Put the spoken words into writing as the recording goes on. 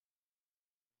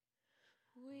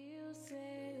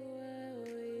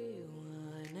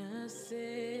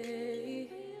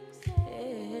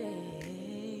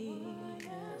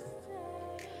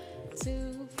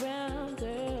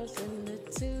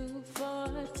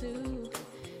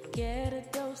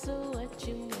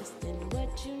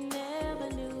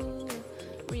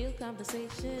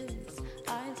conversations,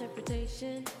 our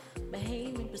interpretation,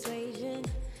 Bahamian persuasion.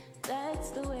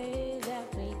 That's the way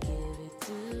that we give it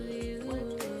to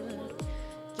you.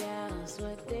 Gals,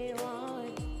 what they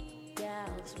want,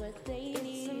 gals, what they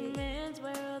need. It's a man's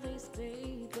world, they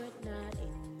stay, but not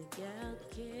in the gal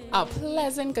cave. A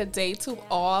pleasant good day to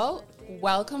all.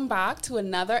 Welcome back to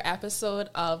another episode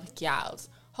of Gals.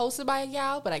 Hosted by a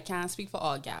gal, but I can't speak for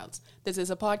all gals. This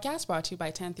is a podcast brought to you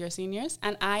by 10th year seniors,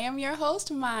 and I am your host,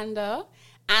 Manda.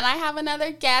 And I have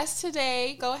another guest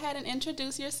today. Go ahead and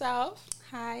introduce yourself.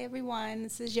 Hi, everyone.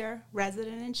 This is your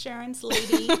resident insurance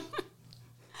lady.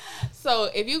 So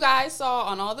if you guys saw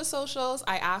on all the socials,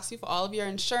 I asked you for all of your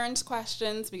insurance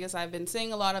questions because I've been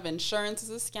seeing a lot of insurance as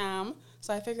a scam.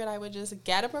 So I figured I would just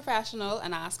get a professional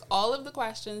and ask all of the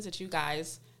questions that you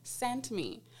guys sent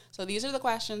me. So these are the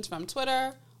questions from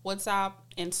Twitter, WhatsApp,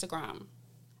 Instagram.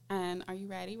 And are you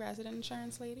ready, resident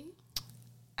insurance lady?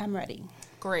 I'm ready.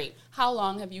 Great. How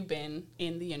long have you been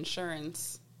in the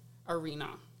insurance arena?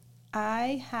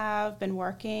 I have been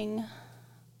working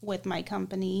with my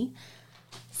company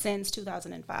since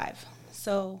 2005.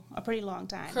 So a pretty long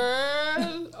time.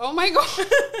 Girl, oh my God.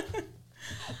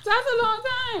 That's a long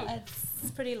time.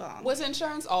 It's pretty long. Was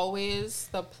insurance always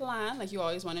the plan? Like you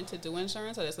always wanted to do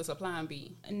insurance, or this was a plan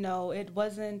B? No, it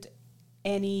wasn't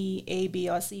any A, B,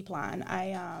 or C plan.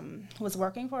 I was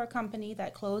working for a company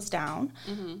that closed down,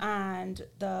 and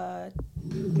the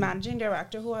managing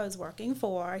director who I was working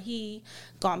for, he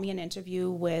got me an interview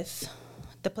with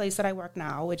the place that I work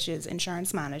now, which is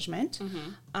insurance management.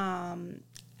 And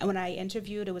when I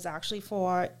interviewed, it was actually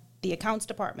for the accounts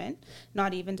department,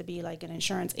 not even to be like an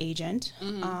insurance agent.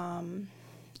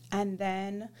 And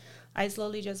then I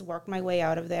slowly just worked my way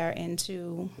out of there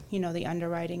into, the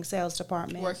underwriting sales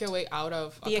department. Work your way out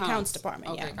of the accounts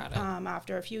department, okay, yeah. Got it.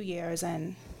 After a few years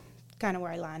and kind of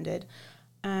where I landed.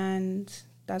 And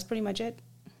that's pretty much it.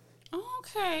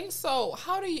 Okay, so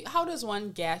how does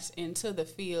one get into the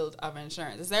field of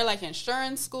insurance? Is there like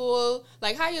insurance school?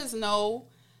 Like how you know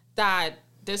that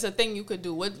there's a thing you could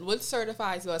do? What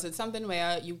certifies you? Is it something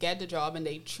where you get the job and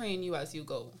they train you as you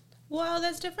go? Well,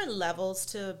 there's different levels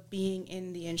to being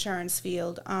in the insurance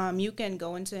field. You can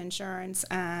go into insurance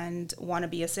and want to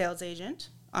be a sales agent.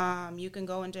 You can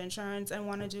go into insurance and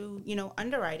want to do,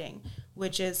 underwriting,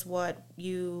 which is what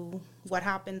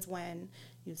happens when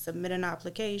you submit an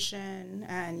application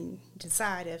and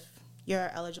decide if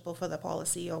you're eligible for the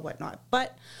policy or whatnot.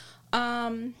 But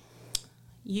here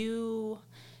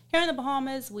in the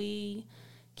Bahamas, we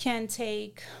can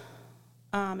take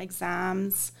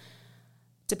exams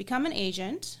to become an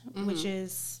agent, which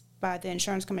is by the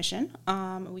Insurance Commission.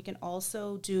 We can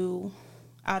also do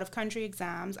out-of-country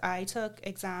exams. I took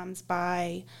exams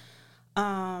by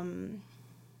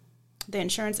the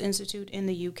Insurance Institute in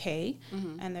the UK,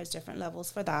 and there's different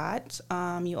levels for that.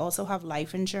 You also have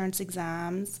life insurance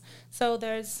exams. So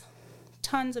there's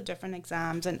tons of different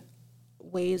exams and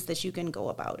ways that you can go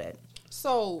about it.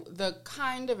 So the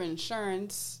kind of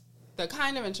insurance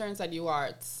that you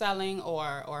are selling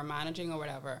or managing or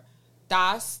whatever,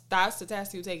 that's the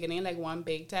test you take. It ain't like one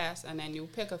big test and then you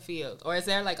pick a field. Or is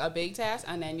there like a big test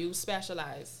and then you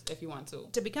specialize if you want to?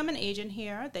 To become an agent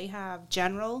here, they have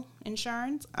general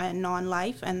insurance and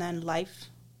non-life, and then life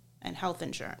and health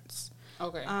insurance.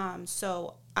 Okay.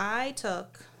 So I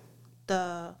took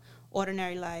the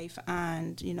ordinary life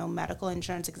and, medical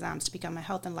insurance exams to become a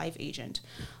health and life agent.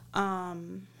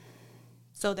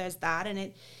 So there's that,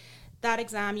 and that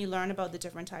exam, you learn about the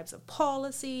different types of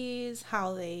policies,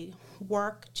 how they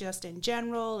work just in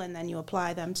general, and then you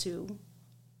apply them to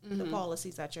the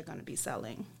policies that you're going to be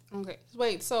selling. Okay.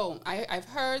 Wait, so I've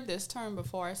heard this term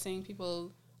before, seeing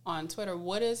people on Twitter.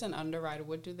 What is an underwriter?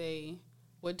 What do they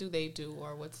do,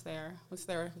 or what's their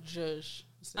zhuzh?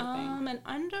 An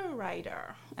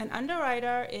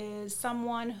underwriter is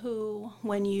someone who,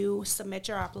 when you submit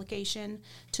your application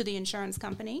to the insurance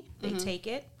company, they take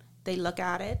it, they look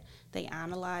at it, they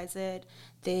analyze it,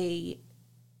 they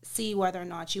see whether or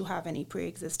not you have any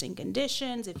pre-existing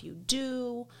conditions. If you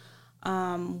do,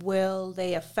 will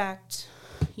they affect,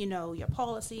 your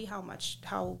policy, how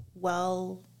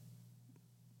well,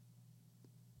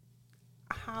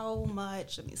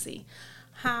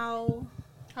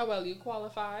 you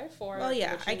qualify for? Well,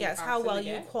 yeah, I guess how well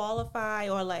you qualify,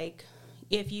 or like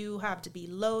if you have to be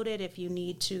loaded, if you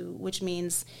need to, which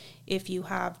means if you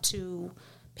have to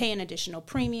pay an additional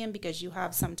premium because you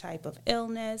have some type of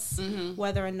illness,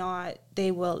 whether or not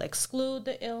they will exclude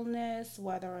the illness,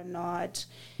 whether or not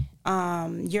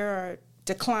you're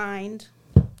declined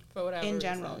for whatever in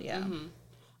general, reason. yeah.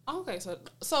 Okay,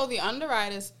 so the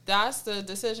underwriters, that's the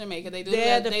decision maker. They do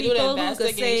They're they do the people who could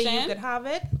say investigation. you could have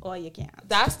it or you can't.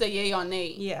 That's the yay or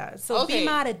nay. Yeah, so Okay. be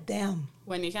mad at them.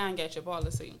 When you can't get your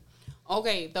policy.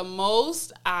 Okay, the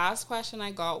most asked question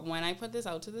I got when I put this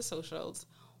out to the socials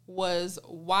was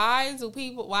why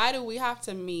do we have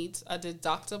to meet a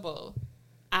deductible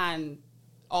and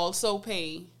also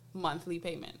pay monthly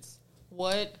payments?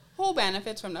 Who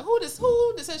benefits from that? Who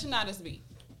decision that is to be?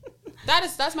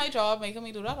 That's my job, making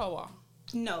me do that or what?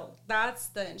 No, that's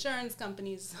the insurance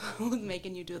companies who's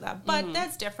making you do that. But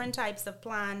there's different types of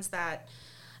plans that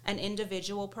an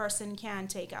individual person can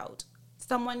take out.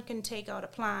 Someone can take out a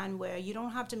plan where you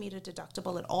don't have to meet a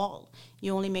deductible at all.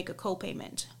 You only make a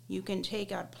copayment. You can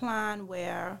take out a plan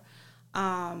where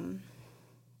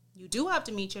you do have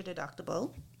to meet your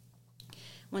deductible.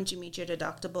 Once you meet your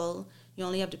deductible, you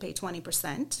only have to pay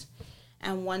 20%.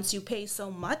 And once you pay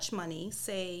so much money,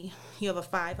 say you have a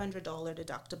 $500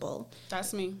 deductible.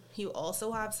 That's me. You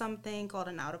also have something called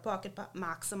an out-of-pocket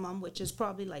maximum, which is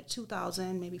probably like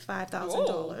 $2,000, maybe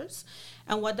 $5,000.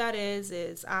 And what that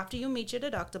is after you meet your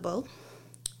deductible,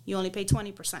 you only pay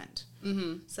 20%.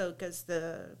 Mm-hmm. So because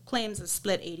the claims are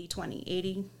split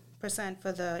 80-20, 80%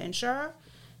 for the insurer,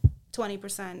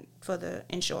 20% for the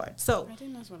insured. So I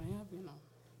think that's what I have, you know.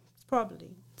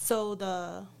 probably. So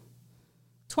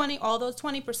all those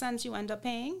 20% you end up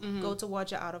paying go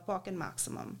towards your out-of-pocket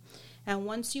maximum. And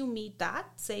once you meet that,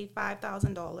 say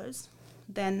 $5,000,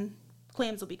 then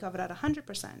claims will be covered at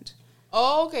 100%.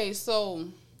 Oh, okay, so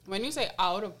when you say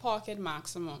out-of-pocket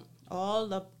maximum. All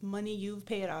the money you've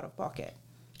paid out of pocket.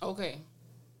 Okay.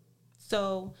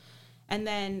 So, and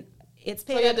then it's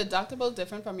paid. So your deductible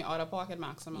different from your out-of-pocket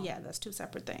maximum? Yeah, that's two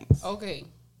separate things. Okay.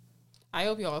 I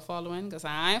hope you're all following, because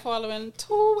I ain't following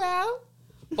too well.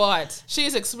 But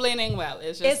she's explaining well.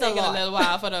 It's just taking a little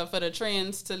while for the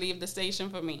trains to leave the station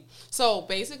for me. So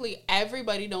basically,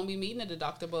 everybody don't be meeting a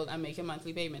deductible and making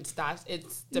monthly payments.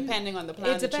 It's depending on the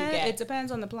plan that you get. It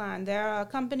depends on the plan. There are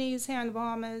companies here in the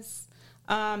Bahamas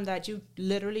that you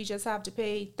literally just have to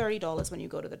pay $30 when you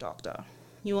go to the doctor.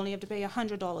 You only have to pay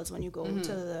 $100 when you go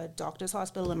to the doctor's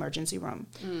hospital emergency room.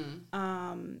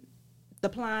 The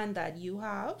plan that you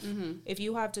have, if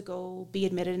you have to go be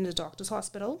admitted in the doctor's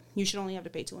hospital, you should only have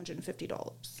to pay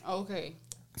 $250. Okay.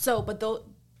 So, but the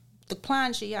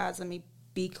plan she has, let me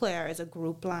be clear, is a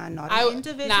group plan, not an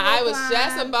individual plan. Now, I was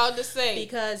just about to say.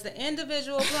 Because the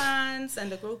individual plans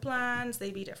and the group plans,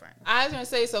 they be different. I was going to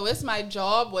say, so it's my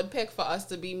job would pick for us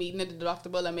to be meeting a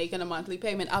deductible and making a monthly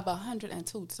payment of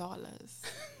 $102.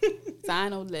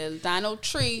 Dino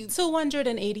tree.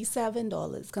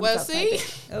 $287 comes well, up. see?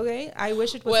 Okay, I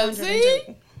wish it was Well, 102.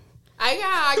 see? I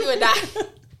can't argue with that.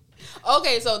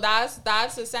 Okay, so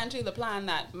that's essentially the plan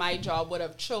that my job would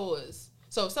have chose.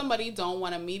 So if somebody don't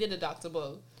want to meet a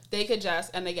deductible, they could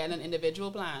just, and they get an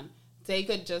individual plan, they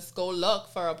could just go look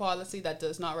for a policy that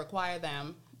does not require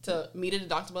them to meet a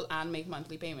deductible and make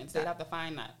monthly payments. They'd have to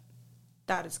find that.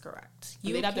 That is correct.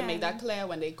 They'd have to make that clear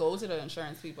when they go to the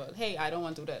insurance people. Hey, I don't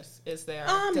want to do this. Does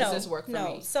this work for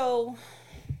me? So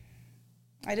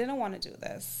I didn't want to do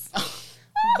this.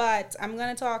 But I'm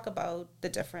going to talk about the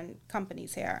different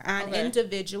companies here and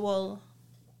individual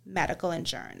medical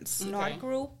insurance, not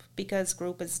group, because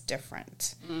group is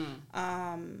different.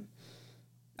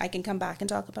 I can come back and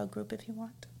talk about group if you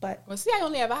want, but well, see, I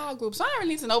only ever had group, so I don't really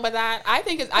need to know about that. I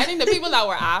think the people that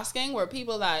were asking were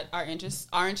people that are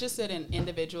interested in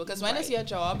individual, because when it's your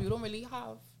job, you don't really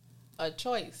have a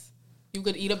choice. You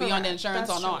could either be on the insurance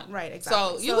or not. Right,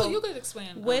 exactly. So you could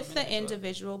explain with the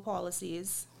individual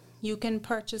policies. You can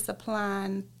purchase a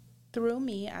plan through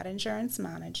me at Insurance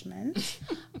Management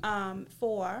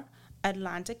for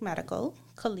Atlantic Medical,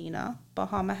 Colina,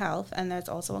 Bahama Health, and there's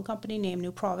also a company named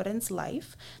New Providence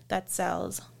Life that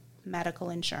sells medical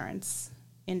insurance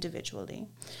individually.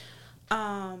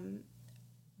 All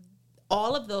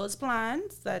of those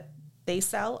plans that they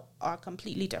sell are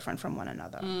completely different from one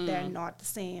another. They're not the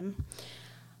same.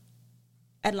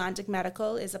 Atlantic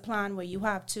Medical is a plan where you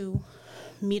have to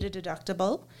meet a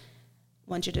deductible.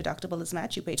 Once your deductible is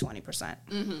met, you pay 20%.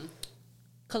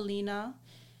 Colina,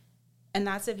 and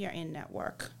that's if you're in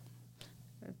network.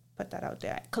 Put that out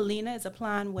there. Colina is a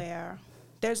plan where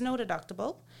there's no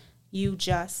deductible. You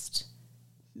just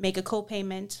make a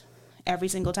copayment every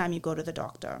single time you go to the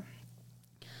doctor.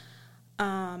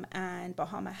 And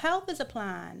Bahama Health is a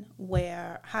plan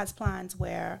has plans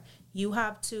where you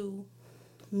have to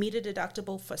meet a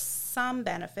deductible for some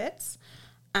benefits,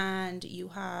 and you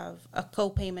have a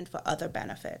copayment for other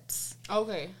benefits.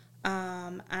 Okay.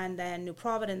 And then New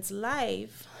Providence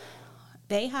Life,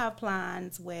 they have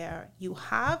plans where you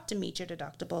have to meet your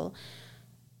deductible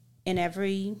in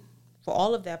every for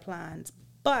all of their plans,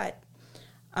 but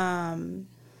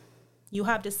you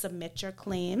have to submit your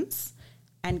claims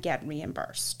and get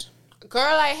reimbursed.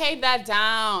 Girl, I hate that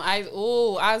down. I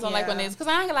don't like when Yeah. it's because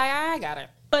I got it.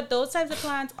 But those types of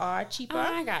plans are cheaper.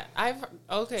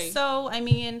 Okay. So, I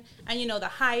mean, and you know, the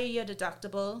higher your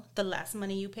deductible, the less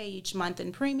money you pay each month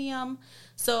in premium.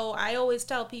 So I always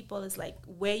tell people it's like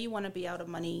where you want to be out of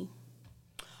money.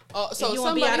 So if you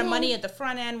want to be out of money at the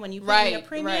front end when you pay your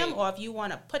premium, right. or if you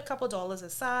want to put a couple dollars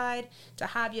aside to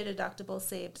have your deductible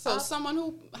saved. So up. someone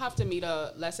who have to meet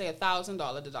let's say $1,000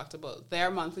 deductible, their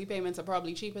monthly payments are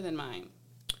probably cheaper than mine.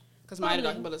 Because my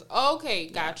deductible is, okay,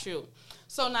 got you.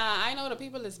 So now I know the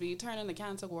people is be turning the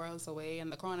cancer worlds away and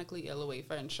the chronically ill away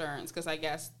for insurance because I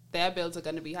guess their bills are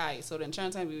going to be high. So the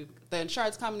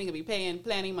insurance company will be paying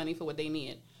plenty money for what they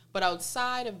need. But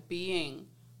outside of being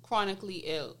chronically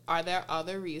ill, are there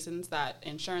other reasons that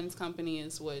insurance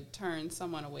companies would turn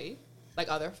someone away?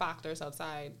 Like other factors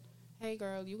outside? Hey,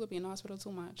 girl, you could be in the hospital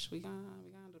too much. We gonna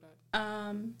do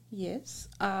that. Yes.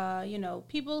 You know,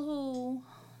 people who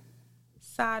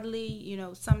sadly, you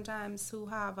know, sometimes who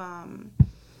have,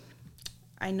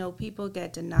 I know people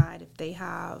get denied if they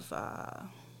have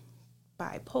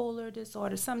bipolar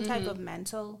disorder, some type of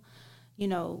mental, you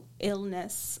know,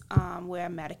 illness where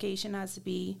medication has to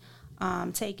be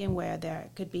taken, where there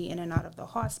could be in and out of the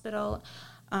hospital.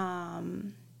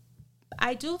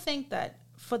 I do think that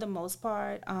for the most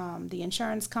part, the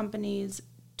insurance companies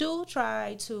do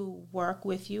try to work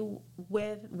with you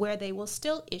with where they will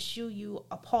still issue you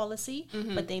a policy,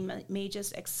 but they may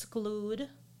just exclude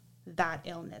that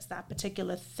illness, that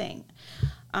particular thing.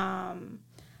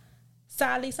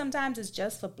 Sadly, sometimes it's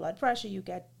just for blood pressure you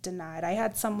get denied. I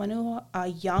had a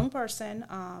young person,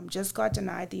 just got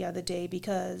denied the other day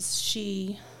because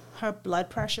her blood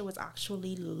pressure was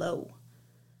actually low.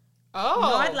 Oh.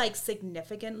 Not like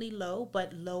significantly low,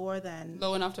 but lower than...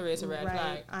 Low enough to raise a red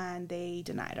flag. And they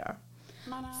denied her.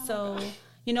 Oh So,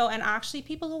 you know, and actually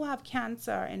people who have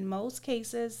cancer, in most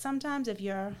cases, sometimes if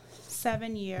you're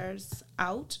 7 years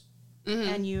out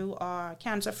and you are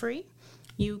cancer-free,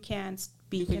 you can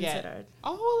be considered.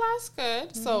 Oh, well, that's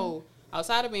good. So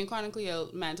outside of being chronically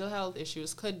ill, mental health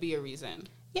issues could be a reason.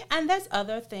 Yeah, and there's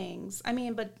other things. I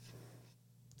mean, but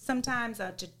sometimes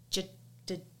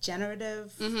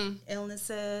degenerative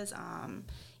illnesses,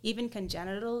 even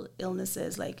congenital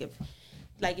illnesses, like if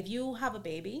you have a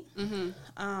baby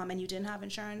and you didn't have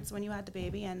insurance when you had the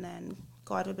baby, and then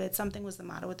God forbid something was the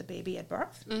matter with the baby at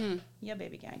birth, your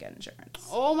baby can't get insurance.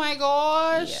 Oh my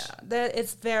gosh. Yeah,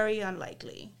 it's very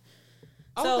unlikely.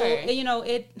 Okay. So, you know,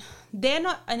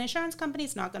 an insurance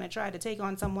company's not going to try to take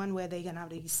on someone where they're going to have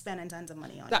to be spending tons of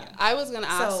money on you. I was going to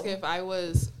ask if I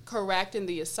was correct in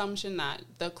the assumption that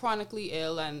the chronically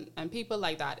ill and people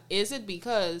like that, is it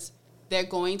because they're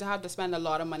going to have to spend a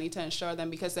lot of money to insure them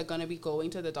because they're going to be going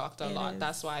to the doctor a lot?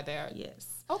 That's why they're...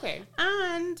 Yes. Okay.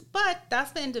 But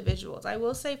that's the individuals. I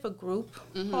will say for group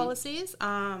policies,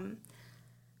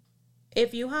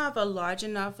 if you have a large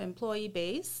enough employee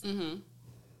base...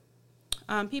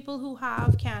 people who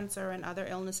have cancer and other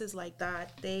illnesses like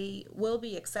that, they will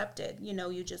be accepted. You know,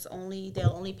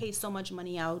 they'll only pay so much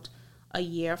money out a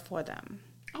year for them.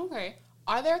 Okay.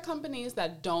 Are there companies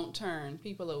that don't turn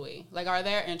people away? Like, are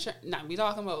there not we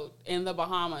talking about in the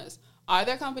Bahamas? Are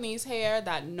there companies here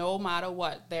that no matter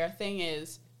what their thing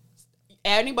is,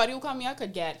 anybody who come here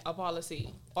could get a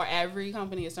policy, or every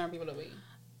company is turning people away?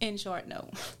 In short, no.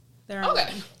 There are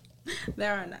none.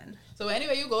 There are none. So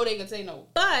anywhere you go, they can say no.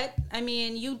 But, I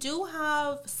mean, you do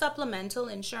have supplemental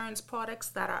insurance products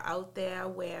that are out there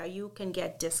where you can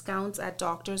get discounts at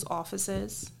doctors'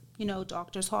 offices. You know,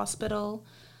 Doctors Hospital.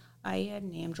 I had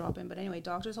name dropping, but anyway,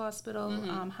 Doctors Hospital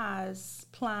has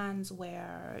plans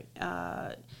where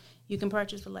you can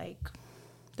purchase for like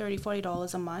 $30,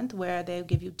 $40 a month, where they'll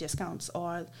give you discounts,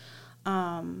 or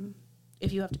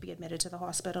if you have to be admitted to the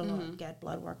hospital or get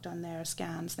blood work done there,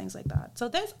 scans, things like that. So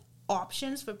there's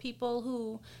options for people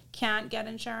who can't get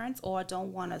insurance or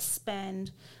don't want to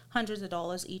spend hundreds of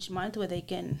dollars each month, where they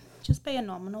can just pay a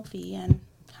nominal fee and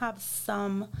have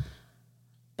some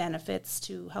benefits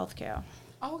to healthcare.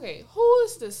 Okay,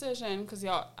 whose decision, because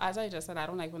y'all, as I just said, I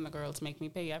don't like when the girls make me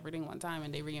pay everything one time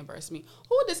and they reimburse me.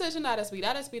 Whose decision that is be?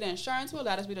 That is be the insurance will,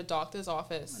 that is be the doctor's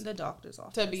office? The doctor's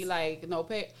office. To be like, no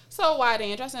pay. So why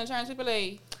they interested in insurance people?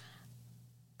 I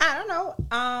don't know.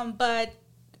 But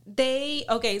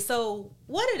so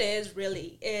what it is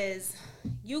really is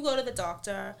you go to the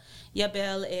doctor, your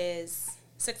bill is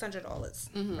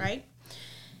 $600, right?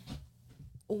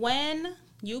 When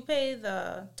you pay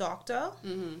the doctor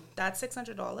that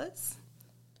 $600,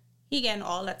 he getting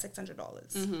all that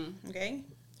 $600, okay?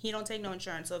 he don't take no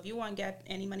insurance. So if you want to get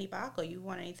any money back or you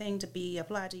want anything to be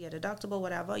applied to your deductible,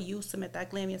 whatever, you submit that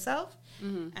claim yourself,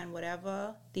 and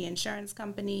whatever the insurance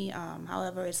company,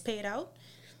 however it's paid out,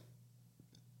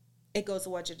 it goes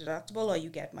towards your deductible or you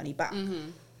get money back.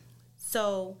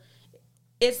 So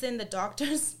it's in the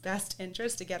doctor's best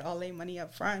interest to get all their money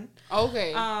up front.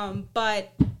 Okay.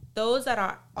 But those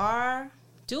that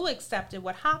do accept it,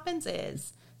 what happens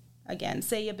is, again,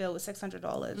 say your bill was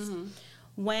 $600.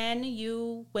 When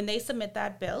they submit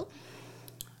that bill,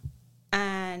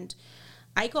 and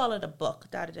I call it a book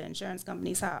that the insurance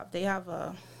companies have. They have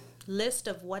a list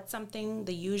of what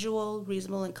the usual,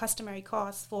 reasonable, and customary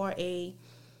costs for a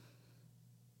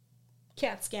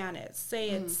CAT scan is. Say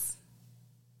it's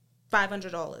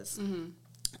 $500,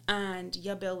 and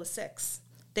your bill was $600.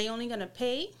 They only gonna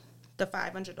pay the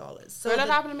 $500. So that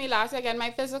happened to me last year. Again,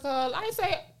 my physical. I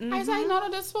say, no,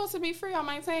 this is supposed to be free on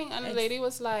my thing, and the lady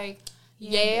was like,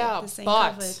 yeah,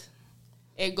 but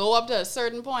it go up to a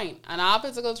certain point, and our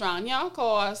physicals around here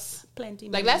cost plenty.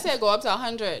 Like, let's say it go up to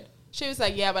 100. She was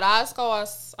like, yeah, but ours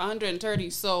costs 130,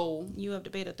 so you have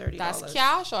to pay the $30. That's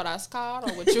cash or that's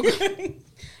card or what you?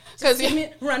 Because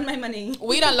run my money.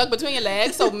 We done look between your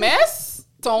legs, so miss,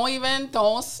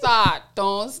 don't start.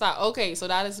 Okay, so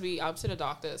that is be up to the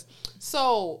doctors.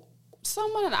 So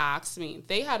someone had asked me,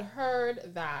 they had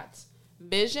heard that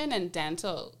vision and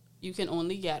dental you can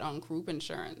only get on group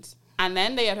insurance, and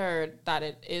then they had heard that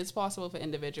it is possible for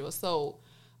individuals. So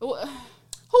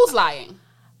who's lying?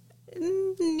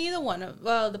 Neither one of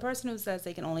the person who says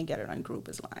they can only get it on group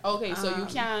is lying. Okay, so you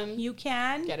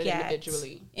can get it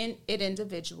individually.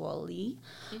 Individually.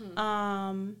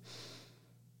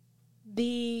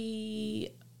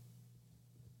 The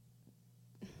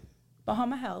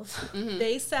Bahama Health,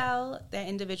 they sell their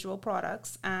individual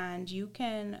products, and you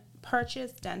can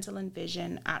purchase dental and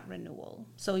vision at renewal.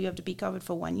 So you have to be covered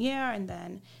for 1 year, and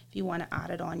then if you want to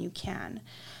add it on, you can.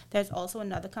 There's also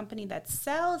another company that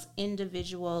sells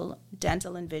individual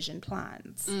dental and vision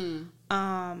plans.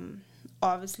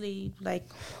 Obviously, like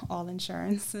all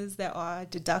insurances, there are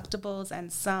deductibles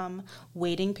and some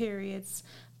waiting periods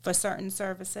for certain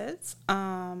services,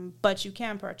 but you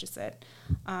can purchase it.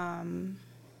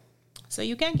 So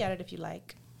you can get it if you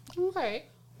like. Okay.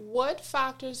 What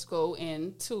factors go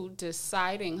into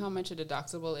deciding how much a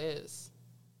deductible is?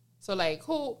 So, like,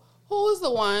 who's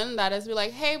the one that is be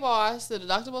like, hey, boss, the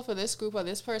deductible for this group or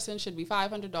this person should be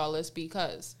 $500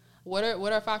 because? What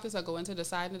are factors that go into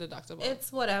deciding the deductible?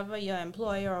 It's whatever your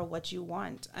employer or what you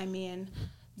want. I mean,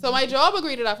 so my job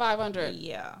agreed to that $500.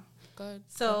 Yeah. Good.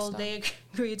 So they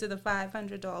agreed to the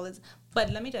 $500. But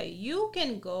let me tell you, you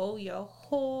can go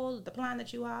the plan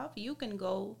that you have, you can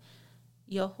go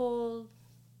your whole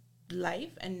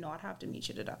life and not have to meet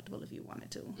your deductible if you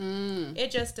wanted to. It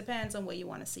just depends on where you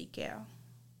want to seek care.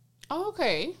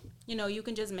 Okay. You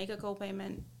can just make a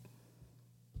copayment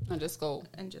and just go.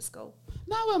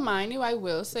 Now, remind you, I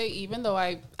will say, even though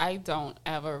I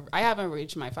haven't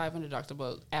reached my $500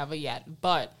 deductible ever yet,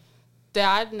 but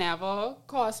that never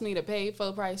cost me to pay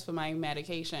full price for my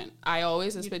medication. I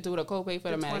always just do the copay for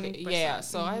the medication. Yeah,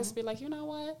 so I just be like, you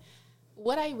know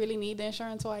what I really need the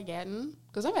insurance for, I getting,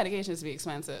 because my medications be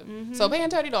expensive. So paying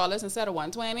 $30 instead of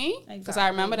 $120, because I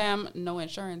remember them no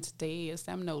insurance days,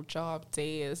 them no job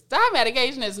days. That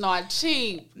medication is not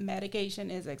cheap. Medication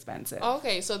is expensive.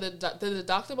 Okay, so the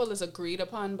deductible is agreed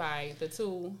upon by the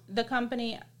two. The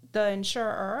company, the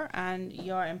insurer, and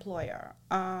your employer.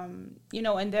 And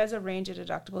there's a range of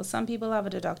deductibles. Some people have a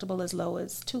deductible as low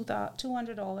as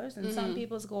 $200, and some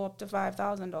people's go up to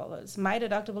 $5,000. My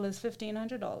deductible is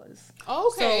 $1,500.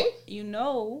 Okay.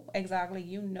 So exactly.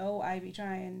 I be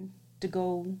trying to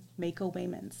go make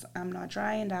co-payments. I'm not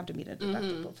trying to have to meet a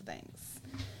deductible for things,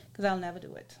 because I'll never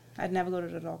do it. I'd never go to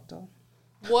the doctor.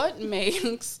 What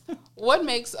makes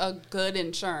a good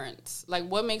insurance? Like,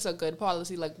 what makes a good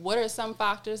policy? Like, what are some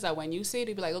factors that when you see it,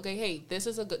 you'd be like, okay, hey, this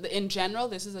is a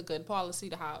good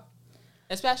policy to have,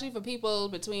 especially for people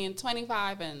between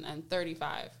 25 and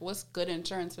 35. What's good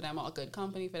insurance for them, or a good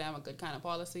company for them, a good kind of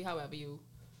policy, however you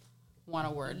want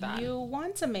to word that. You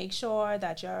want to make sure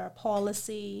that your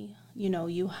policy,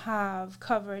 you have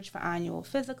coverage for annual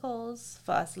physicals.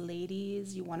 For us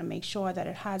ladies, you want to make sure that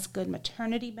it has good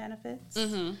maternity benefits.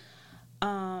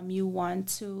 You want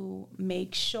to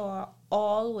make sure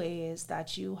always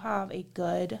that you have a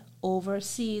good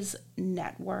overseas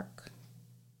network,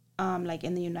 like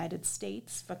in the United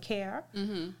States for care.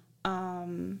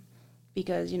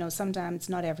 Because, sometimes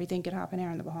not everything could happen here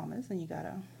in the Bahamas, and you got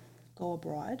to go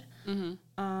abroad.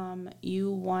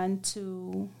 You want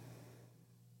to,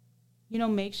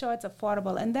 make sure it's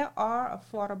affordable. And there are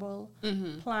affordable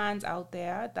plans out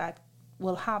there that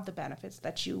will have the benefits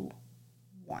that you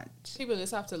want. People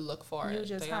just have to look for it. You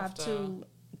just They have to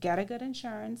get a good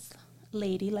insurance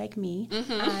lady like me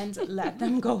and let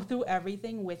them go through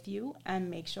everything with you and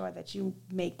make sure that you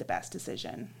make the best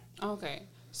decision. Okay.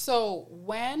 So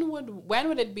when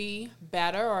would it be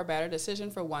better or a better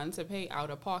decision for one to pay out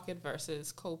of pocket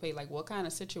versus copay? Like, what kind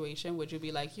of situation would you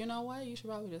be like, you know what, you should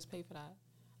probably just pay for that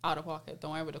out of pocket.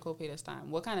 Don't worry about the copay this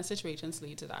time. What kind of situations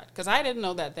lead to that? Because I didn't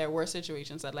know that there were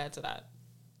situations that led to that.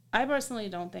 I personally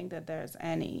don't think that there's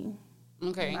any,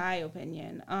 in my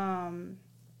opinion.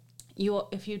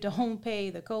 If you don't pay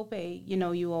the copay,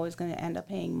 you're always going to end up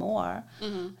paying more.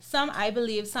 I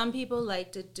believe some people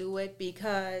like to do it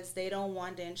because they don't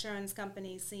want the insurance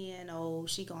company seeing, oh,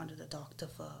 she gone to the doctor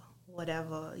for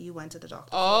whatever you went to the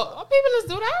doctor for. People just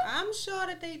do that? I'm sure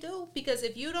that they do, because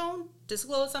if you don't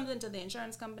disclose something to the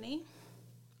insurance company,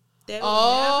 they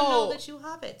will never know that you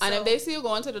have it. And if they see you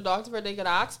going to the doctor, they could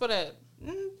ask for it.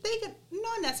 They could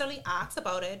not necessarily ask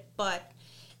about it, but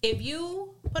if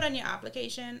you put on your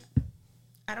application,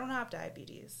 I don't have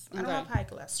diabetes, I don't have high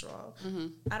cholesterol,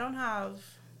 I don't have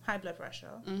high blood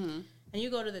pressure, and you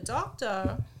go to the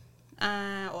doctor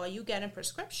or you getting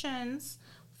prescriptions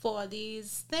for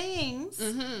these things,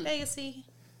 they see,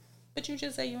 but you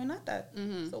just say you're not that.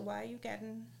 So why are you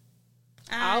getting?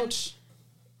 Ouch.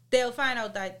 They'll find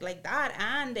out that like that,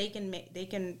 and they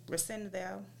can rescind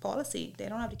their policy. They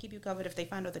don't have to keep you covered if they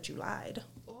find out that you lied.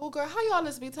 Oh, girl, how y'all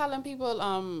just be telling people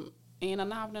ain't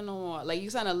nothing happening no more? Like, you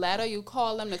send a letter, you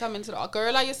call them to come into the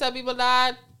girl. Like you said, people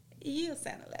died. You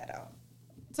send a letter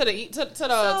to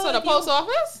the post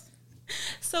office.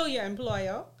 So your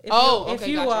employer, if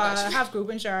you gotcha. have group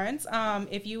insurance,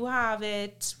 if you have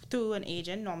it through an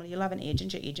agent, normally you'll have an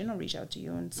agent. Your agent will reach out to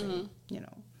you and say,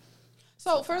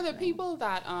 So for the people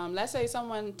that, let's say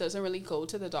someone doesn't really go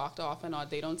to the doctor often, or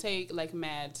they don't take like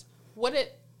meds, would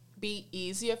it be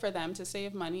easier for them to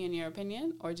save money in your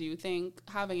opinion? Or do you think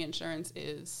having insurance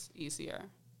is easier?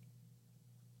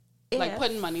 Like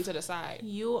putting money to the side.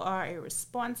 You are a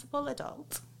responsible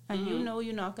adult and you know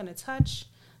you're not going to touch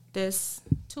this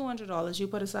 $200 you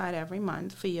put aside every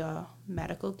month for your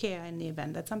medical care in the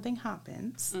event that something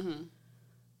happens.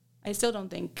 I still don't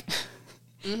think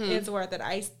it's worth it.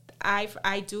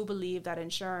 I do believe that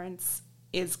insurance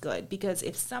is good, because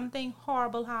if something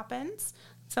horrible happens,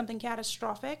 something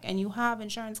catastrophic, and you have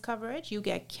insurance coverage, you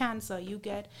get cancer, you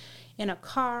get in a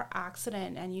car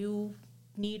accident and you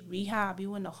need rehab,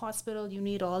 you in the hospital, you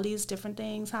need all these different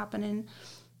things happening,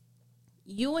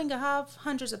 you ain't gonna have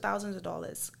hundreds of thousands of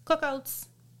dollars. Cookouts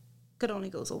could only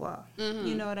go so far.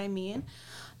 You know what I mean?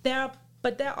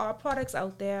 But there are products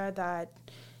out there that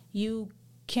you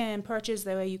can purchase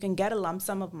where you can get a lump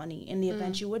sum of money in the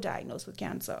event you were diagnosed with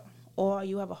cancer, or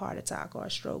you have a heart attack or a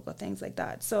stroke or things like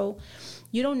that. So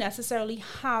you don't necessarily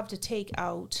have to take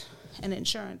out an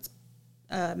insurance,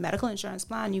 medical insurance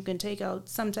plan. You can take out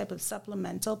some type of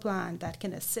supplemental plan that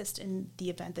can assist in the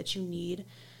event that you need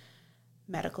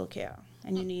medical care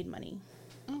and you need money.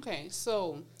 Okay,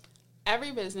 so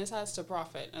every business has to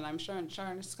profit, and I'm sure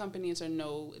insurance companies are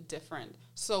no different.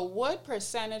 So what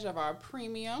percentage of our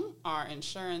premium are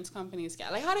insurance companies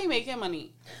get? Like, how are they making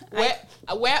money?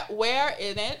 Where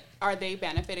in it are they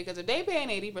benefiting? Because if they pay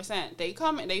 80%, they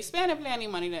come and they spend plenty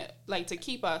of money to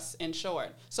keep us insured.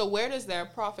 So where does their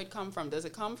profit come from? Does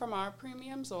it come from our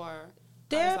premiums, or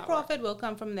their profit will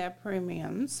come from their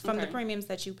premiums, from the premiums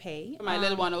that you pay. From my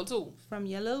little 102. From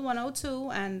your little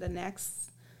 102, and the next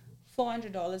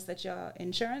 $400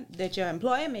 that your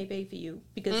employer may pay for you,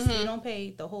 because you don't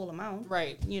pay the whole amount.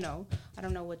 Right. I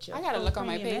don't know what your I gotta look on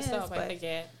my pay stub. I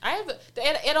forget. I have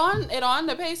it on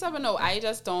the pay stub, but no, I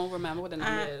just don't remember what the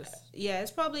number is. Yeah,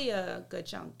 it's probably a good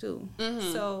chunk too.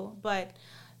 So, but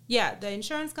yeah, the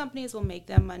insurance companies will make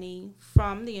their money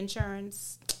from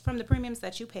the premiums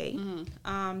that you pay.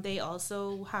 They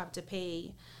also have to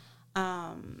pay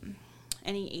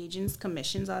any agent's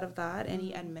commissions out of that,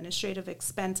 any administrative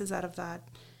expenses out of that.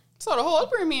 So the whole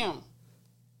premium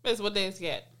is what they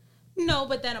get. No,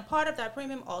 but then a part of that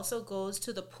premium also goes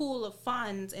to the pool of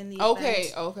funds in the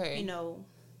event. Okay.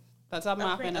 That's how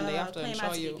happen, and they have to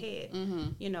insure you. Paid,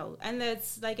 and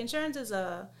that's like, insurance is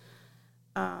a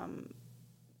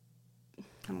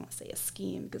I don't want to say a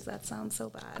scheme, because that sounds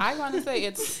so bad. I want to say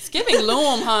it's giving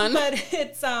loom, hun. But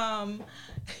it's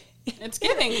it's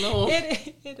giving loom.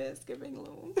 It is giving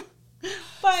loom.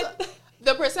 But so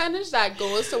the percentage that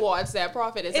goes towards their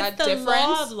profit, is that different? It's the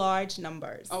law of large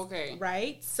numbers. Okay.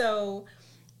 Right? So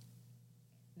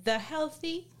the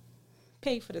healthy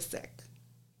pay for the sick.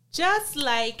 Just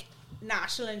like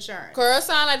national insurance. Girl,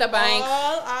 sound like the bank.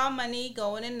 All our money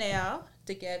going in there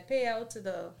to get payout to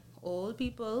the old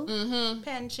people,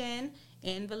 pension,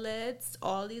 invalids,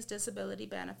 all these disability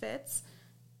benefits.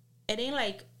 It ain't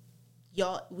like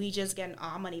we just getting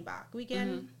our money back. We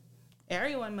getting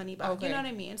everyone money back. Okay. You know what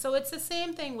I mean? So it's the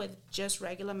same thing with just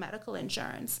regular medical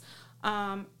insurance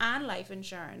and life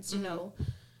insurance. You know,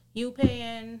 you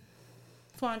paying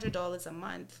 $400 a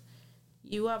month.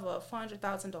 You have a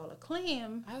 $400,000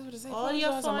 claim. I was going to say, All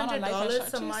your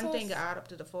 $400 a month thing can add up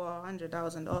to the $400,000.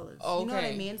 Okay. You know what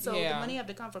I mean? So the money have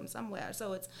to come from somewhere.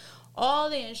 So it's all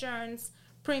the insurance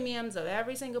premiums of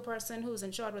every single person who's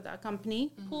insured with that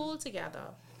company pooled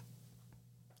together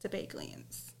to pay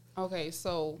claims. Okay,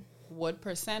 so what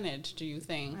percentage do you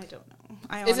think? I don't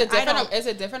know. Is it different? Is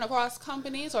it different across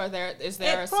companies, or is there it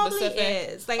a probably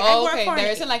specific? is. Like, oh, I work okay. for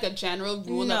There isn't like a general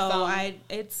rule of thumb. No,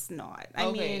 it's not. I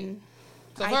Okay. mean,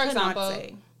 So, I for could not example,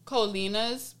 say.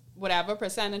 Colina's whatever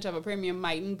percentage of a premium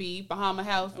mightn't be Bahama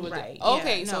Health. Right.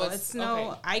 Okay, yeah. so No, it's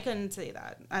no. okay. I couldn't say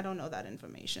that. I don't know that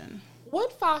information.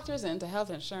 What factors into health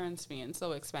insurance being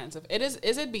so expensive? Is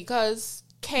it because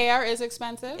care is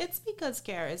expensive? It's because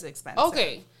care is expensive.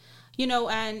 Okay. You know,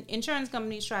 and insurance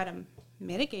companies try to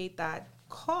mitigate that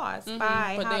cost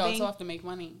by but having, they also have to make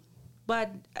money.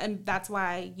 and that's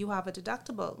why you have a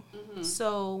deductible.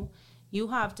 So you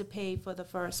have to pay for the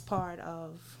first part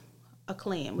of a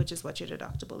claim, which is what your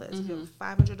deductible is. If you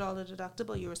have a $500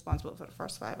 deductible, you're responsible for the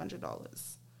first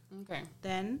 $500. Okay.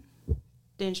 Then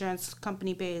the insurance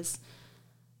company pays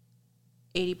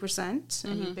 80%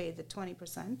 and you pay the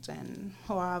 20% and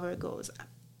however it goes.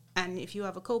 And if you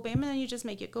have a co-payment, then you just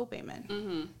make your co-payment.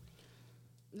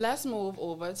 Let's move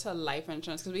over to life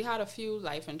insurance because we had a few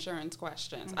life insurance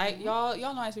questions. Y'all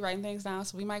know I be writing things down,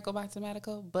 so we might go back to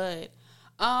medical. But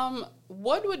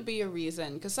what would be a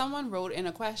reason? Because someone wrote in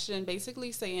a question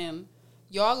basically saying,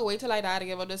 y'all go wait till I die to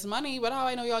give out this money, but how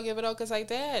I know y'all give it out because I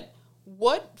did?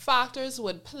 What factors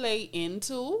would play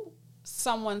into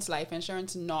someone's life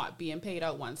insurance not being paid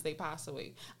out once they pass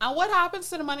away? And what happens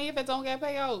to the money if it don't get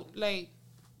paid out? Like,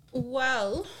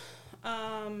 well,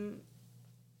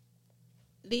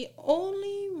 the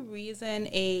only reason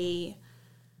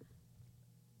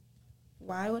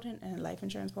why wouldn't a life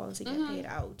insurance policy get paid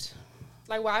out?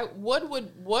 like why?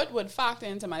 What would factor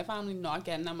into my family not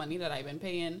getting the money that I've been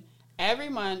paying every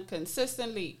month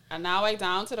consistently, and now I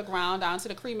down to the ground, down to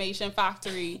the cremation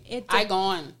factory, I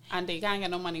gone, and they can't get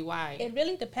no money? Why? It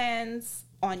really depends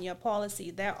on your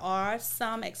policy. There are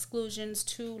some exclusions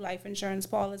to life insurance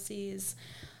policies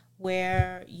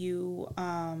where you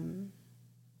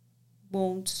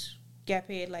won't get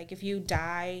paid, like if you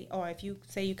die or if you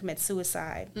say you commit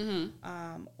suicide,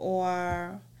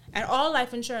 and all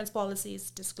life insurance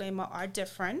policies, disclaimer, are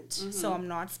different. So I'm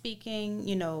not speaking,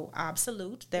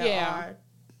 absolute.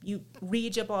 You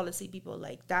read your policy, people,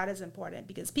 like that is important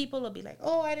because people will be like,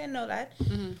 oh, I didn't know that.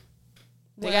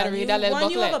 They got to read that little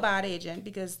booklet. You have a bad agent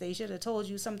because they should have told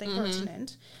you something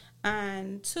pertinent.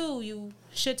 And two, you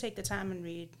should take the time and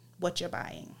read what you're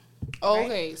buying.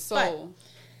 Okay, right? so... But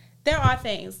there are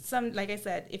things. Some, like I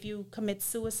said, if you commit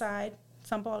suicide,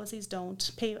 some policies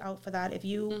don't pay out for that. If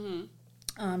you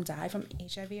die from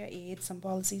HIV or AIDS, some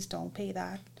policies don't pay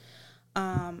that.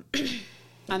 And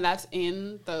that's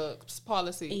in the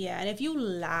policy. Yeah, and if you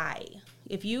lie,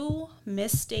 if you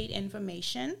misstate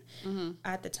information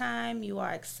at the time you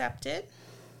are accepted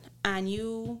and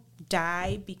you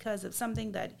die because of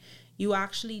something that you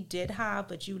actually did have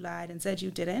but you lied and said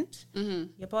you didn't,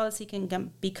 your policy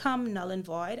can become null and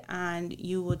void and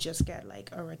you will just get like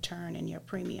a return in your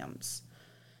premiums.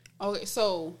 Okay,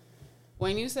 so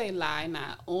when you say lie,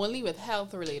 not only with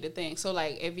health related things. So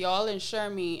like if y'all insure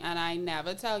me and I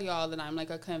never tell y'all that I'm like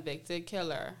a convicted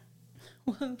killer,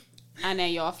 and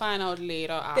then y'all find out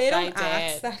later after They don't I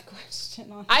dead. ask that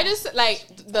question. I just like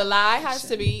the lie has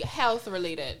to be health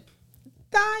related.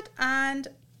 That, and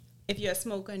if you're a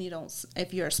smoker and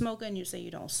if you're a smoker and you say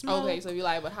you don't smoke. Okay, so you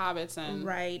lie about habits and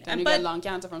right, then you get lung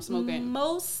cancer from smoking.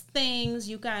 Most things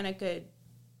you kind of could.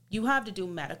 You have to do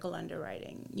medical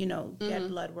underwriting, get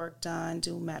blood work done,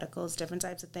 do medicals, different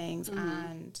types of things.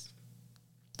 And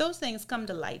those things come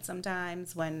to light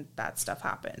sometimes when that stuff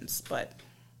happens. But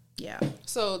yeah.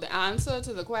 So the answer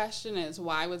to the question is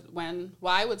why would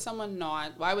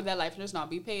their life insurance not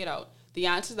be paid out? The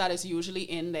answer to that is usually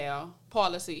in their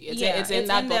policy. It's in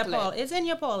that booklet. It's in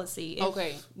your policy.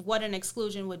 Okay. What an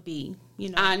exclusion would be,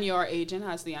 And your agent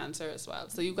has the answer as well.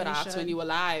 So you could ask when you were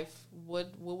alive,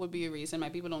 what would be a reason my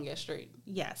people don't get straight?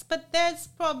 Yes, but there's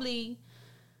probably,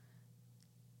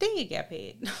 they could get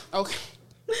paid. Okay.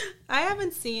 I've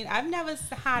never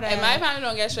had If my family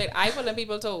don't get straight, I pull in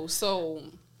people's toes. So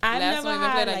I've never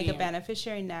had like game. a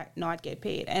beneficiary not get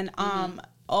paid. And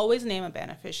always name a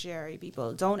beneficiary,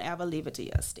 people. Don't ever leave it to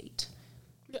your estate.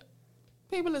 Yeah.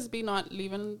 people is be not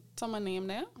leaving someone's name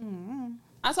there.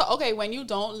 I said, okay, when you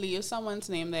don't leave someone's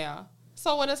name there,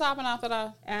 so what has happened after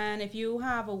that? And if you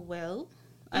have a will,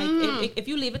 like if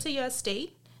you leave it to your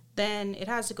estate, then it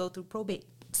has to go through probate.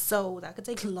 So that could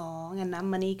take long, and that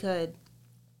money could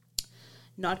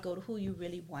not go to who you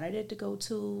really wanted it to go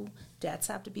to. Debts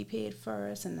have to be paid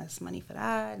first, and there's money for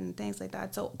that and things like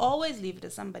that. So always leave it to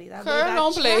somebody. That way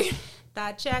Don't play.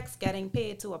 that check's getting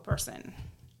paid to a person.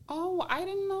 Oh, I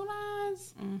didn't know that.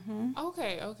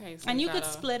 Okay. So And you could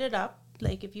split it up.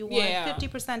 Like if you want Yeah.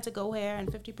 50% to go here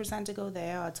and 50% to go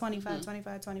there, or 25,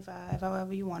 25,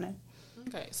 however you want it.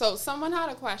 Okay, so someone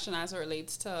had a question as it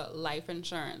relates to life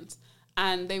insurance,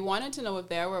 and they wanted to know if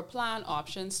there were plan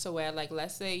options to where, like,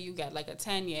 let's say you get like a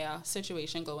 10-year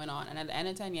situation going on, and at the end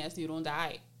of 10 years you don't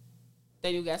die,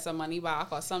 then you get some money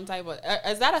back or some type of.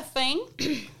 Is that a thing?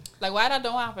 Like, why that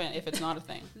don't happen if it's not a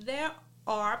thing? There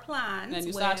are plans. And then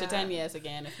you start your 10 years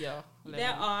again if you're living.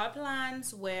 There are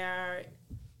plans where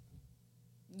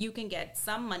you can get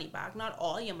some money back, not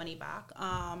all your money back.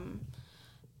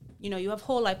 You have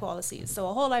whole life policies. So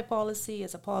a whole life policy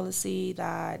is a policy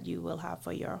that you will have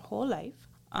for your whole life.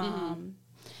 And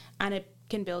it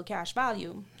can build cash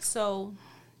value. So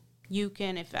you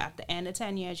can, if at the end of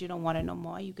 10 years you don't want it no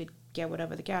more, you could get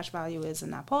whatever the cash value is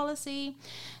in that policy.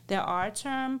 There are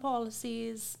term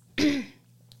policies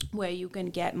where you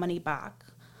can get money back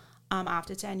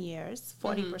after 10 years,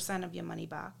 40% of your money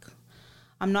back.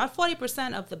 Not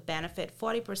 40% of the benefit,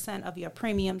 40% of your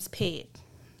premiums paid,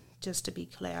 just to be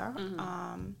clear.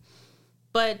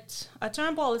 But a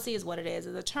term policy is what it is.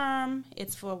 It's a term.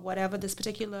 It's for whatever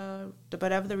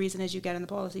the reason is you get in the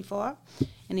policy for.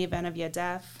 In the event of your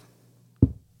death,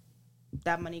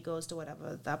 that money goes to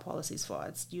whatever that policy is for.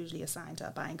 It's usually assigned to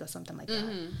a bank or something like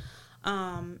that.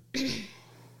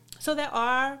 So there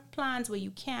are plans where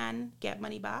you can get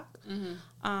money back.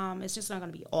 It's just not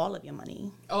going to be all of your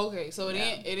money. Okay, so it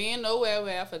ain't nowhere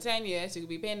where for 10 years you could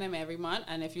be paying them every month,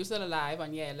 and if you're still alive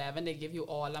on year 11, they give you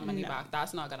all the money back.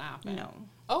 That's not going to happen. No.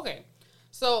 Okay,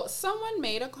 so someone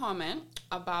made a comment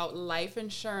about life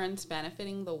insurance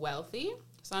benefiting the wealthy.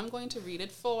 So I'm going to read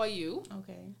it for you.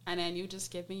 Okay. And then you just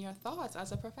give me your thoughts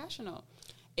as a professional.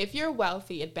 If you're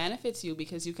wealthy, it benefits you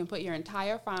because you can put your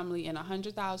entire family in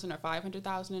 $100,000 or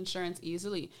 $500,000 insurance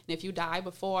easily. And if you die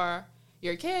before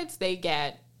your kids, they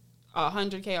get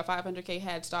 $100K or $500K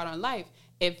head start on life.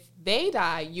 If they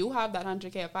die, you have that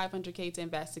 $100K or $500K to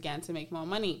invest again to make more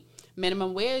money.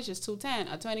 Minimum wage is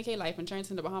 $210. A $20K life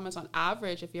insurance in the Bahamas on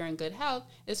average, if you're in good health,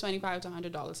 is $25 to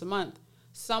 $100 a month.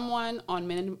 Someone on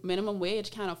minimum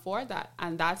wage can't afford that.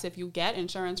 And that's if you get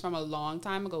insurance from a long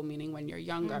time ago, meaning when you're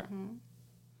younger.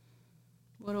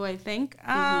 What do I think?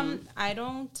 I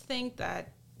don't think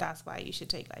that that's why you should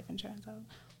take life insurance out.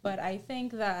 But I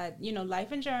think that,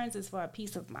 life insurance is for a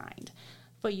peace of mind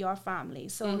for your family.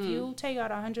 So if you take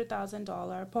out a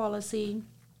 $100,000 policy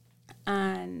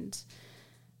and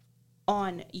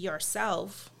on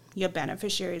yourself, your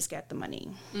beneficiaries get the money.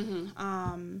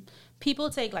 People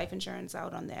take life insurance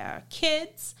out on their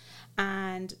kids,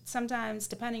 and sometimes,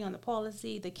 depending on the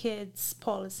policy, the kids'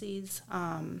 policies,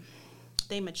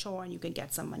 they mature and you can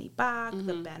get some money back.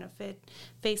 The benefit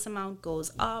face amount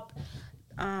goes up.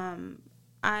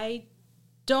 I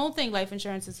don't think life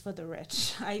insurance is for the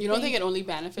rich. You don't think it only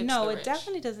benefits the rich? No, it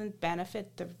definitely doesn't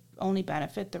only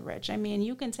benefit the rich. I mean,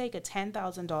 you can take a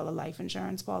 $10,000 life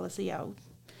insurance policy out,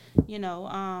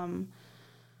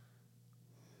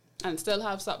 and still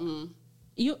have something.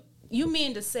 You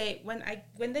mean to say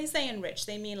when they say rich,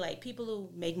 they mean like people who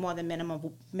make more than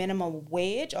minimum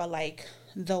wage, or like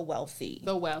the wealthy?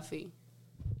 The wealthy.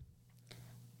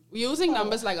 Using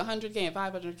numbers like 100K and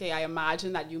 500K, I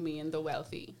imagine that you mean the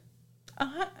wealthy.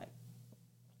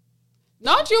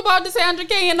 Not you about to say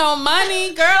 100K and no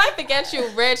money. Girl, I forget you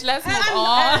rich. Let's move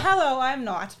on. Hello, I'm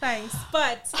not. Thanks.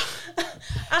 But $100,000.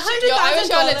 I was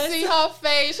trying to see her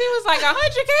face. She was like,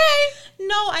 100K?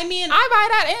 No, I mean, I buy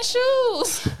that in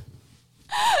shoes.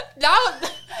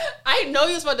 I know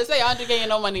you was about to say 100K and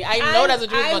no money. I know that's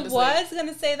what you was about to say. I was going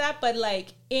to say that, but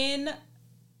like in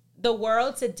the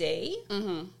world today,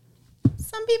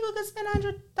 some people could spend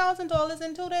 $100,000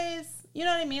 in 2 days. You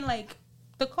know what I mean? Like,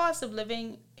 the cost of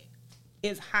living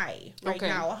is high right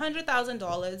now.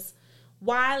 $100,000,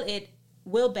 while it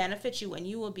will benefit you and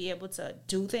you will be able to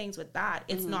do things with that,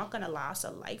 it's not going to last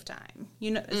a lifetime.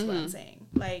 That's what I'm saying.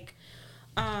 Like,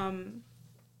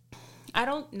 I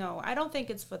don't know. I don't think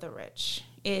it's for the rich.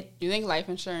 You think life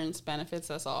insurance benefits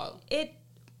us all?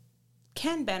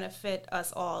 can benefit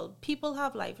us all. People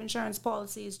have life insurance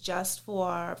policies just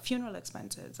for funeral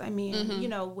expenses. I mean, you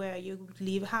know, where you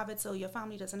have it so your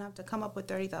family doesn't have to come up with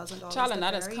 $30,000. Child, and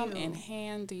that has come in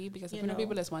handy because if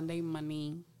people just want their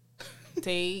money,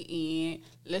 they ain't.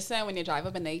 Listen, when you drive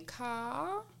up in a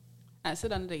car and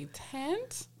sit under their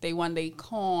tent, they want their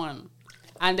corn.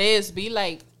 And they just be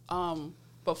like,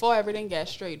 before everything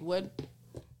gets straight, what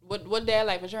their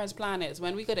life insurance plan is,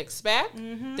 when we could expect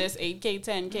this 8K,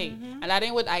 10K. And that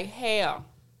ain't what I hear.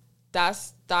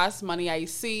 That's money I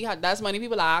see. That's money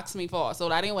people ask me for. So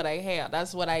that ain't what I hear.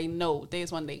 That's what I know. They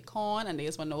just want they corn, and they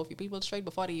just want to know if you people straight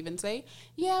before they even say,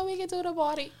 yeah, we can do the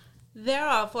body. There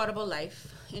are affordable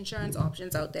life insurance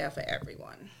options out there for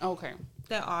everyone. Okay.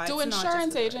 There are. Do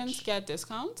insurance agents get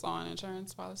discounts on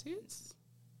insurance policies?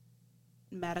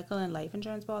 Medical and life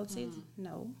insurance policies?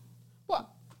 No. What?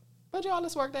 But y'all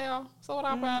just work there. So what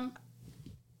happened?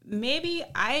 Maybe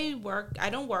I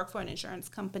don't work for an insurance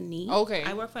company. Okay.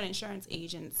 I work for an insurance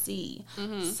agency.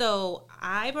 So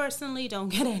I personally don't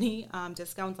get any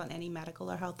discounts on any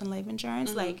medical or health and life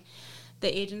insurance. Like the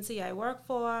agency I work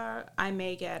for, I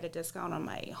may get a discount on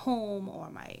my home or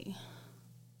my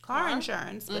car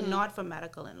insurance, but not for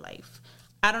medical and life.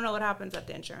 I don't know what happens at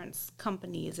the insurance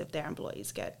companies if their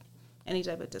employees get any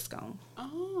type of discount.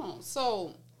 Oh,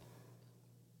 so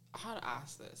how to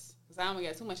ask this? Because I don't want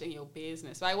to get too much in your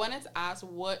business. So I wanted to ask,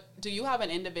 do you have an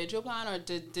individual plan, or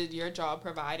did your job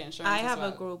provide insurance? I have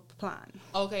a group plan.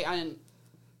 Okay, and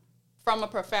from a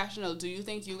professional, do you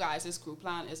think you guys' this group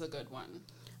plan is a good one?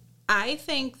 I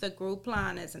think the group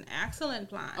plan is an excellent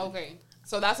plan. Okay,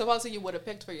 so that's a policy you would have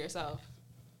picked for yourself.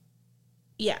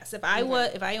 Yes, if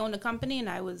I owned a company and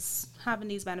I was having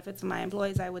these benefits for my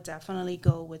employees, I would definitely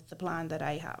go with the plan that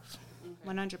I have.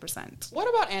 100%. What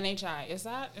about NHI? Is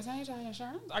NHI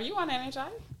insurance? Are you on NHI?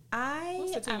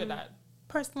 I am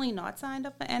personally not signed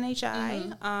up for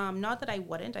NHI. Not that I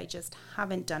wouldn't, I just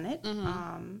haven't done it.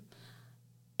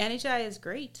 NHI is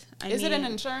great. Is it an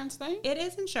insurance thing? It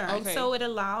is insurance. Okay. So it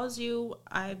allows you,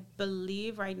 I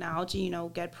believe right now,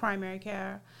 to get primary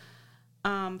care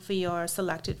from your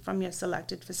selected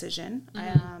physician.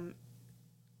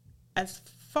 As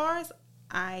far as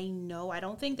I know, I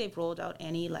don't think they've rolled out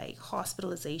any like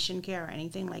hospitalization care or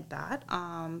anything like that.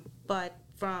 But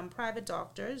from private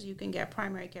doctors, you can get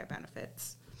primary care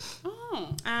benefits.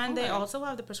 Oh, and they also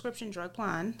have the prescription drug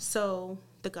plan. So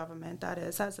the government, that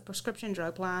is, has a prescription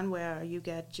drug plan where you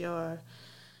get your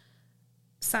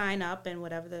sign up and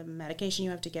whatever the medication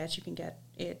you have to get, you can get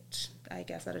it, I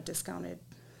guess, at a discounted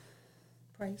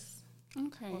price.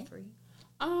 Okay. For free.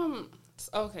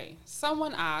 Okay,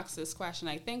 someone asked this question.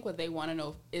 I think what they want to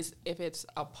know is if it's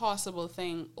a possible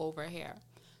thing over here.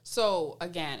 So,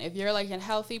 again, if you're like a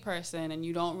healthy person and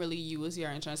you don't really use your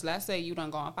insurance, let's say you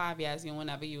don't go on 5 years, you will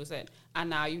never use it,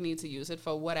 and now you need to use it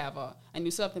for whatever, and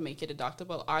you still have to make it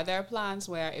deductible. Are there plans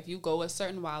where if you go a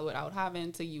certain while without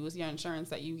having to use your insurance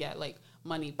that you get like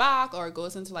money back, or it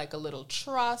goes into like a little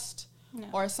trust? No.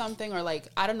 Or something, or like,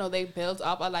 I don't know, they build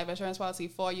up a life insurance policy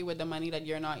for you with the money that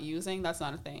you're not using? That's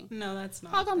not a thing. No, that's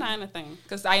not. How come not a thing?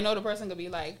 Because I know the person could be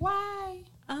like, why?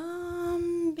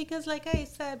 Because like I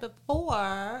said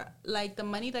before, like the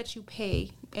money that you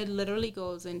pay, it literally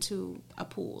goes into a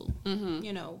pool,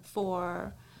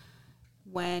 for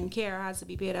when care has to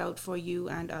be paid out for you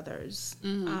and others.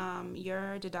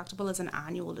 Your deductible is an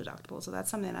annual deductible, so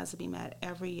that's something that has to be met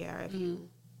every year if you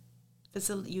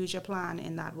use your plan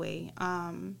in that way.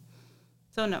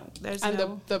 So no, there's and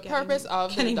no the purpose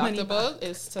of the deductible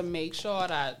is to make sure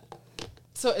that,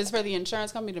 so it's for the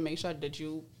insurance company to make sure that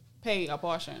you pay a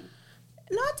portion.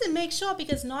 Not to make sure,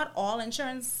 because not all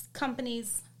insurance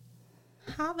companies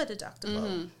have a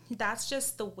deductible. That's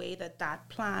just the way that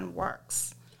plan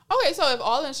works. Okay, so if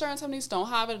all insurance companies don't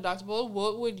have a deductible,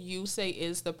 what would you say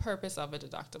is the purpose of a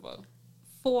deductible?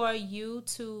 For you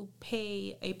to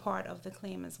pay a part of the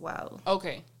claim as well.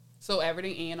 Okay. So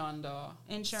everything ain't on the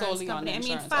insurance solely company. On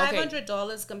the insurance. I mean,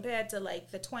 $500 compared to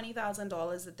like the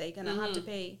 $20,000 that they're gonna have to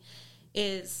pay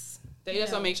is. They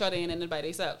just want to make sure they ain't in it by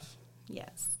themselves.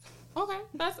 Yes. Okay,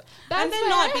 that's and they're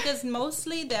not, because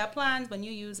mostly their plans, when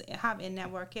you have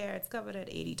in-network care, it's covered at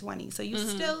 80-20. So you're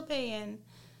still paying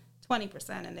 20%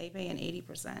 and they paying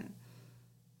 80%.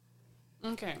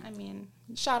 Okay. I mean,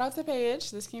 shout out to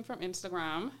Paige. This came from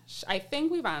Instagram. I think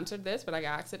we've answered this, but I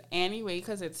asked it anyway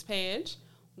because it's Paige.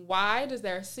 Why does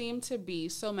there seem to be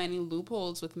so many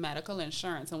loopholes with medical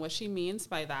insurance? And what she means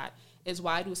by that is,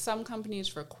 why do some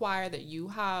companies require that you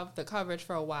have the coverage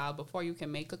for a while before you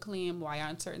can make a claim? Why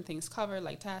aren't certain things covered,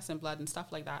 like tests and blood and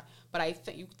stuff like that? But I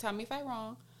think, you can tell me if I'm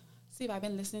wrong. See if I've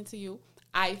been listening to you.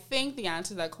 I think the answer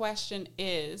to that question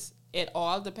is, it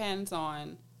all depends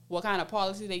on what kind of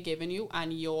policy they giving you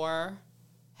and your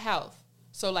health.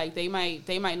 So like they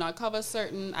might not cover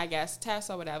certain, I guess, tests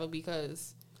or whatever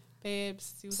because,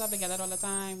 babes, you have to get that all the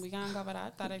time. We can't cover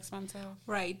that. That expensive.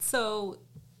 Right. So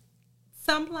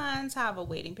some plans have a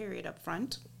waiting period up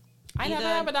front. I never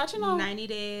heard of that, 90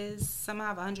 days. Some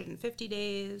have 150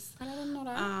 days. I didn't know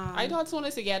that. I thought as soon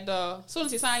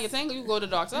as you sign your thing, you go to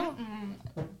the doctor.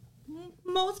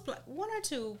 Most one or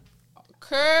two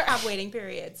Kurt. have waiting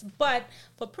periods, but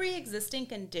for pre-existing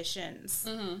conditions,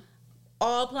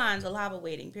 all plans will have a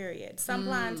waiting period. Some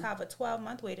plans have a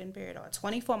 12-month waiting period or a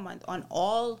 24-month on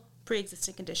all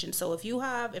pre-existing conditions. So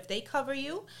if they cover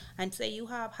you and say you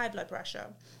have high blood pressure,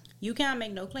 you can't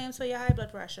make no claims for your high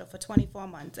blood pressure for 24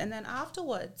 months. And then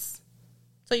afterwards,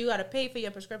 so you got to pay for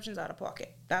your prescriptions out of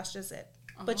pocket. That's just it.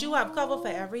 But you have cover for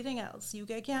everything else. You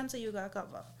get cancer, you got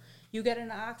cover. You get in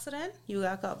an accident, you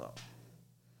got cover.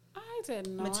 I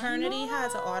didn't know. Maternity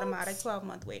has an automatic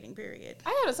 12-month waiting period. I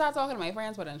had to start talking to my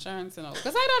friends with insurance,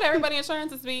 because I thought everybody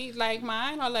insurance is be like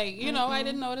mine, or like I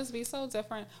didn't know this be so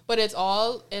different. But it's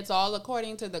all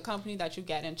according to the company that you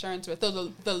get insurance with.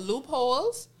 So the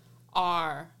loopholes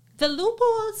are the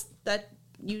loopholes that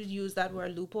you use that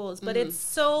word loopholes, but it's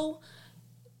so.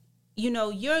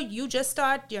 You just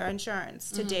start your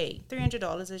insurance today.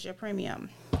 $300 is your premium.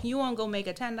 You won't go make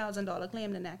a $10,000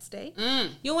 claim the next day.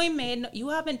 You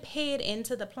haven't paid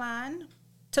into the plan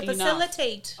to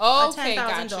facilitate a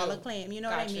 $10,000 claim. You know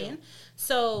what I mean?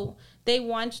 So they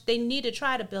need to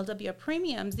try to build up your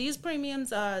premiums. These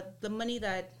premiums are the money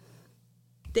that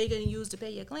they're going to use to pay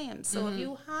your claims. So if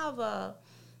you have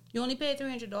you only pay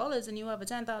 $300 and you have a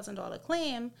 $10,000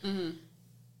 claim,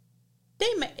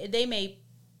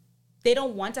 they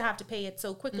don't want to have to pay it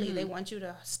so quickly. They want you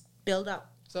to build up.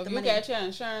 So if you get your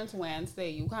insurance Wednesday,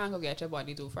 you can't go get your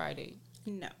body due Friday.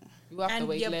 No. You have to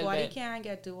wait a little bit. Your body can't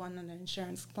get due on an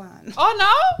insurance plan. Oh,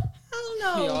 no?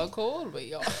 Hell no. Y'all cool, but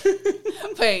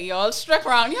y'all strict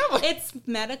around here. It's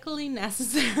medically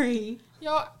necessary.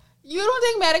 Y'all, you don't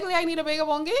think medically I need a bigger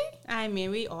bongi? I mean,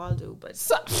 we all do, but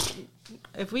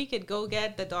if we could go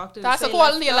get the doctor to that's a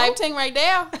quality of life thing right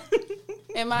there,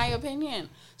 in my opinion.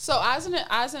 So as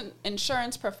an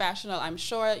insurance professional, I'm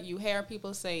sure you hear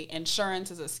people say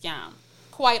insurance is a scam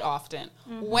quite often.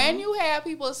 When you hear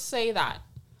people say that,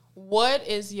 what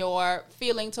is your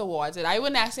feeling towards it? I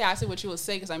wouldn't actually ask you what you would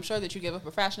say because I'm sure that you give a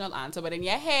professional answer. But in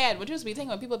your head, what you would be thinking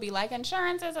when people be like,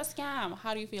 insurance is a scam?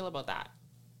 How do you feel about that?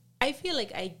 I feel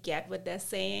like I get what they're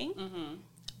saying,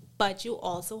 but you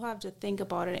also have to think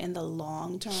about it in the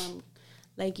long term.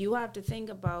 Like you have to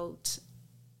think about,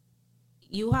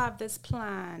 you have this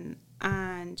plan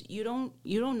and you don't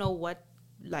know what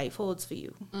life holds for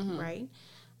you, right?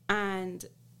 And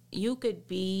you could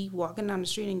be walking down the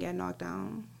street and get knocked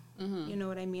down, you know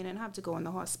what I mean, and have to go in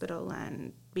the hospital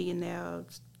and be in there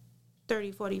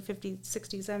 30, 40, 50,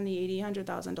 60, 70, 80,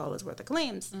 $100,000 worth of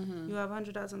claims. You have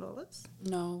 $100,000?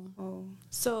 No. Oh.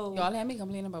 So y'all had me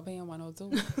complaining about paying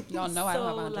 102. Y'all know I don't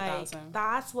have 100,000. Like,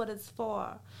 that's what it's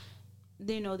for.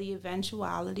 The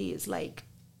eventuality is like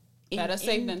better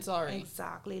safe than sorry.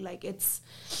 Exactly. Like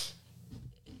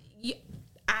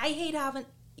I hate having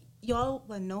y'all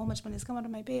know how much money is coming out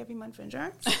of my pay every month for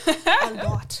insurance. A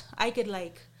lot. I feel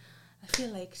like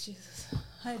Jesus.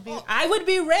 I would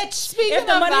be rich if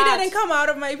the money didn't come out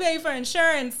of my pay for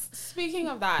insurance. Speaking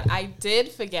of that, I did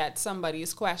forget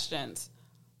somebody's questions.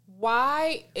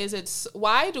 Why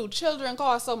do children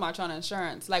cost so much on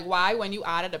insurance? Like why when you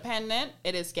add a dependent,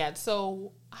 it gets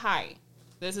so high?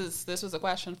 This was a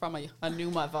question from a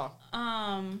new mother.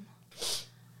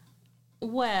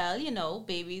 Well,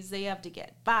 babies, they have to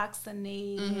get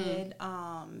vaccinated.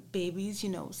 Babies,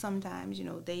 sometimes,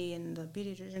 they in the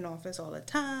pediatrician office all the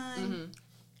time.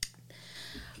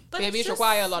 But babies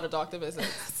require a lot of doctor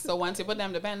visits. So once you put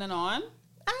them dependent on,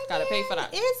 gotta pay for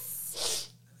that. It's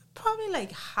probably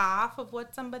like half of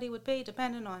what somebody would pay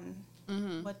depending on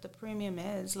what the premium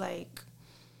is. Like,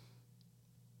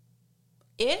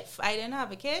 if I didn't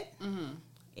have a kid,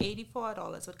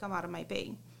 $84 would come out of my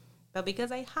pay. But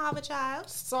because I have a child,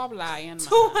 stop lying, man.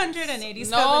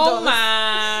 $287 no,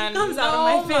 man. comes out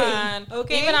of my pay.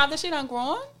 Okay, even after she done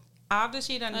grown. After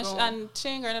she done grown, and she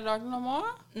ain't going to the doctor no more.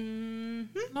 No, man.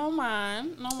 No,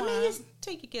 man. I mean, just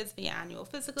take your kids for your annual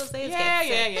physicals. Things Yeah.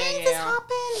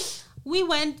 happen. We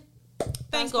went.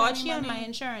 Thank God she had my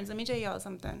insurance. Let me tell y'all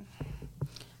something.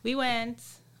 We went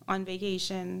on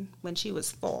vacation when she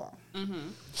was 4.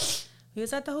 We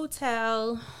was at the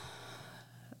hotel.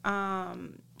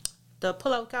 The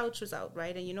pull-out couch was out,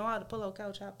 right? And you know how the pull-out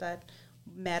couch have that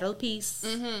metal piece?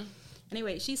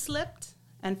 Anyway, she slipped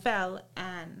and fell,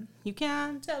 and you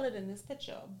can't tell it in this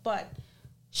picture, but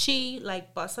She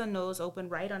like bust her nose open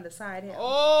right on the side here.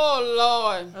 Oh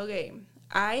Lord. Okay,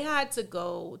 I had to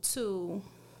go to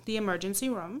the emergency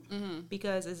room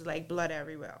because it's like blood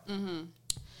everywhere.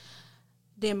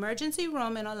 The emergency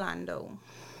room in Orlando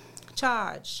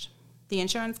charged the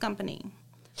insurance company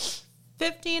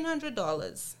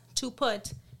 $1,500 to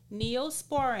put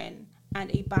Neosporin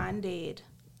and a Band-Aid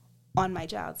on my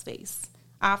child's face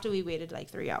after we waited like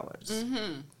 3 hours.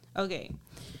 Okay.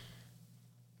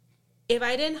 If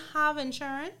I didn't have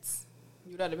insurance,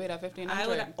 You'd have to pay that $1,500. I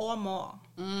would, or more.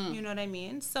 You know what I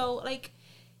mean? So, like,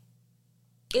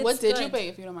 it's What did you good. pay,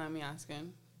 if you don't mind me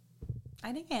asking?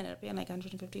 I think I ended up paying like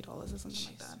 $150 or something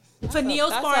like that. That's For a- Neosporin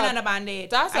that's a- and a Band-Aid.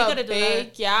 That's I a coulda done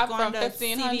big gap gone from to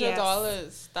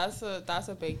 $1,500. That's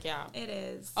a big gap. It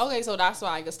is. Okay, so that's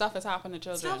why the stuff has happened to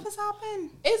children. Stuff has happened.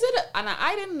 Is it? And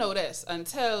I didn't know this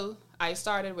until I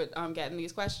started with getting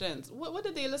these questions. What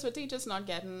the deal is with teachers not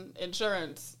getting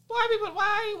insurance? Why people?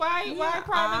 Why Yeah,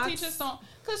 private ask. teachers don't?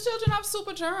 Because children have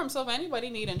super germs. So if anybody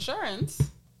need insurance,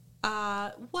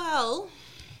 Well,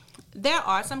 there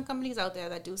are some companies out there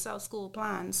that do sell school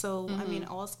plans. So, I mean,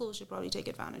 all schools should probably take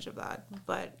advantage of that.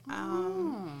 But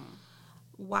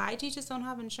why teachers don't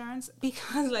have insurance?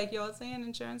 Because, like y'all saying,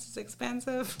 insurance is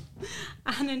expensive.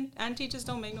 And teachers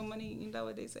don't make no money. Isn't that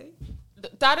what they say?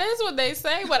 that is what they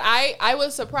say. But I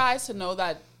was surprised to know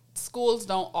that schools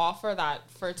don't offer that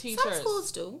for teachers. Some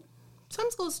schools do.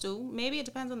 Some schools do. Maybe it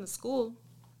depends on the school.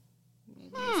 Maybe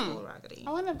the school raggedy.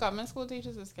 I wonder if government school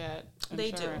teachers just get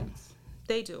They do. insurance.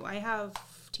 They do. I have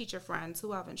teacher friends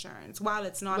who have insurance. While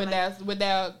it's not with like,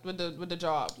 with the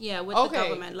job. yeah, with the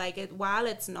government, like while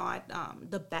it's not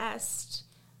the best,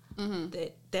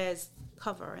 that there's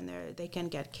cover and they can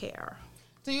get care.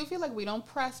 Do you feel like we don't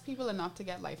press people enough to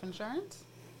get life insurance?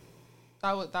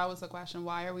 That was the question.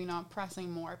 Why are we not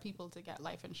pressing more people to get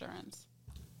life insurance?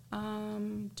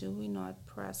 Do we not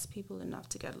press people enough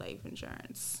to get life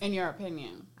insurance? In your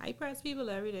opinion? I press people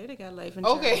every day to get life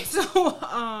insurance. Okay.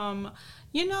 So,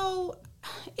 you know,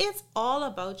 it's all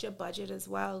about your budget as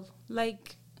well.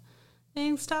 Like,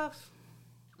 things tough.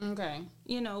 Okay.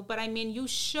 You know, but I mean, you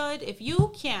should, if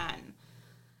you can,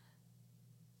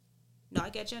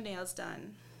 not get your nails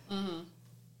done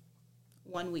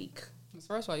 1 week.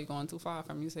 First of all, you're going too far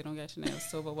from you say don't get your nails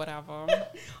too, but whatever.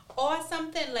 Or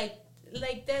something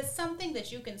like there's something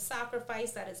that you can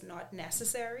sacrifice that is not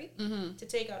necessary to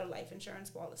take out a life insurance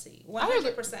policy.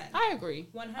 100%. I agree.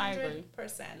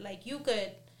 100%. Like you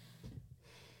could,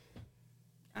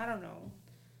 I don't know,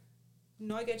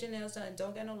 not get your nails done,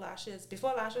 don't get no lashes.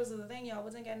 Before lashes was a thing, y'all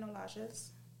wasn't getting no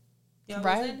lashes. Y'all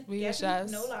Right? wasn't We was getting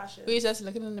just no lashes. we was just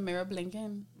looking in the mirror,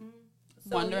 blinking,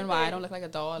 So wondering you why I could- don't look like a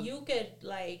doll. You could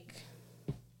like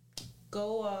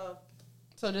go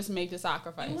So just make the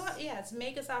sacrifice. yes,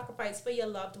 make a sacrifice for your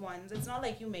loved ones. It's not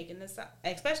like you making this,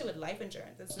 especially with life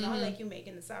insurance. It's not like you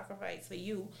making the sacrifice for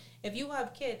you. If you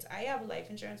have kids, I have a life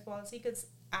insurance policy because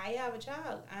I have a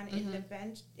child, and in the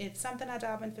event if something had to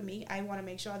happen for me, I want to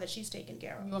make sure that she's taken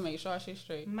care of. You gonna make sure she's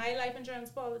straight. My life insurance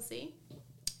policy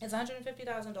is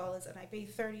 $150,000, and I pay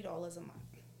 $30 a month.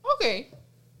 Okay.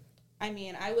 I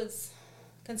mean, I was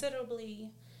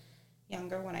considerably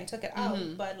younger when I took it out,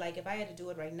 but like if I had to do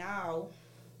it right now,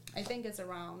 I think it's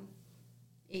around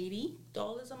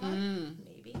 $80 a month,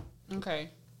 maybe. Okay.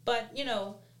 But you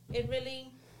know, it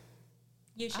really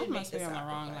you should I make must the be on the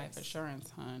wrong sacrifice. life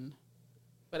insurance, hun.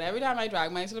 But every time I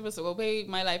drag my slippers to go pay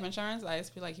my life insurance, I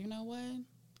just be like, you know what?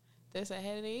 There's a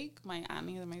headache my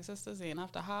aunties and my sisters ain't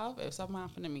have to have if something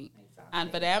happened to me. Exactly.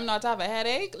 And for them not to have a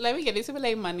headache, let me get these people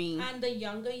like money. And the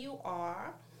younger you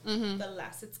are, the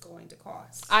less it's going to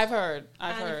cost. I've heard.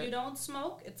 And if you don't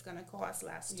smoke, it's gonna cost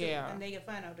less too. Yeah. And they can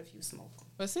find out if you smoke.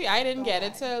 But see, I didn't get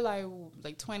it Why? till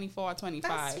like 24, 25.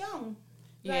 That's young.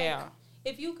 Yeah. Like,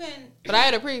 if you can, But I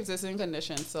had a pre-existing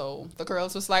condition, so the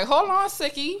girls was like, hold on,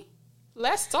 sickie.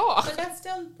 Let's talk. but that's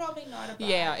still probably not a bad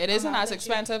Yeah, it isn't amount as that you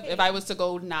expensive. pay. If I was to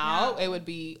go now, No. it would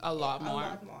be a lot more. A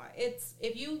lot more. It's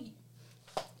if you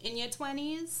in your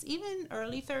 20s, even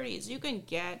early 30s, you can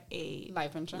get a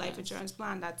Life insurance. life insurance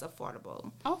plan that's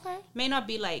affordable. Okay. May not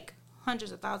be like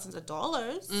hundreds of thousands of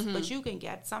dollars, but you can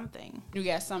get something. You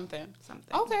get something.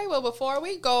 Something. Okay, well, before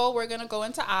we go, we're going to go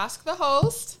into Ask the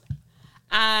Host.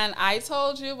 And I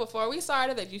told you before we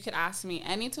started that you could ask me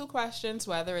any 2 questions,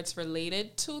 whether it's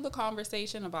related to the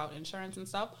conversation about insurance and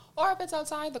stuff, or if it's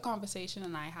outside the conversation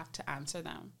and I have to answer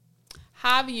them.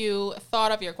 Have you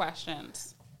thought of your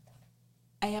questions?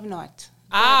 I have not.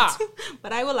 Ah.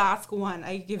 But I will ask one.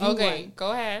 I give you Okay, one.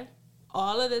 go ahead.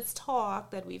 All of this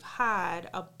talk that we've had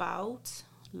about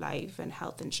life and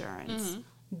health insurance,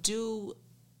 do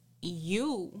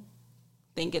you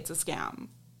think it's a scam?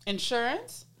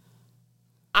 Insurance?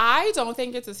 I don't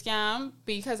think it's a scam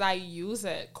because I use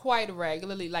it quite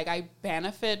regularly. Like, I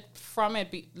benefit from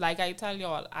it. Like I tell you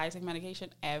all, I take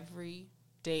medication every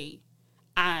day.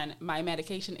 And my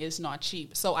medication is not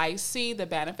cheap. So I see the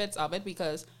benefits of it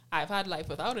because I've had life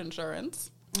without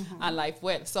insurance and life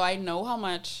with. So I know how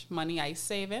much money I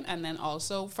save in. And then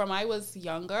also from I was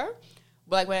younger,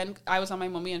 like when I was on my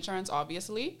mommy insurance,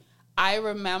 obviously, I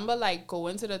remember like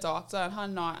going to the doctor and her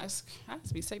not, I used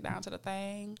to be sick down to the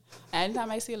thing.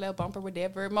 Anytime I see a little bump or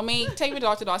whatever, mommy, take me to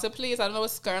Dr. Dawson, please. I don't know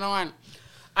what's going on.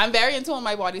 I'm very in tune with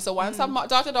my body. So once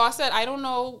Dr. Dawson said, I don't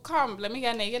know, come, let me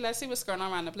get naked. Let's see what's going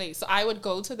on around the place. So I would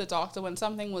go to the doctor when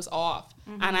something was off.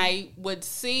 And I would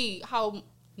see how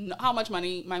much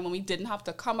money my mommy didn't have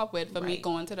to come up with for me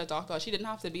going to the doctor. She didn't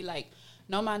have to be like,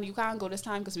 no, man, you can't go this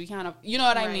time because we can't. You know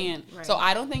what I mean? Right. So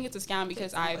I don't think it's a scam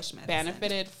because I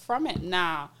benefited from it.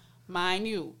 Now, mind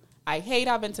you, I hate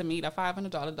having to meet a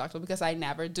 $500 doctor because I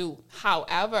never do.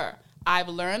 However, I've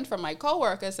learned from my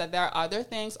coworkers that there are other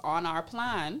things on our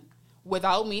plan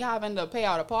without me having to pay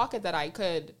out of pocket that I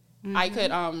could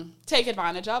take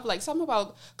advantage of. Like something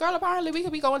about, girl, apparently we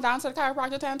could be going down to the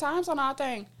chiropractor 10 times on our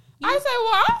thing. I say,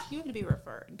 what? You have to be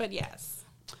referred, but yes.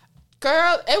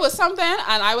 Girl, it was something,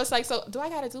 and I was like, so do I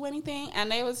got to do anything?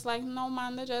 And they was like, no,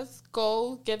 man, they just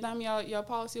go give them your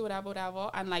policy, whatever.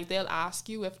 And, like, they'll ask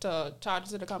you if to charge it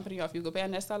to the company or if you could pay,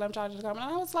 and they'll tell them charge it to the company.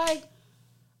 And I was like,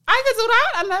 I could do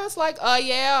that? And I was like,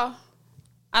 yeah.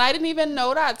 And I didn't even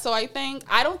know that. So I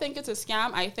don't think it's a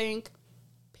scam. I think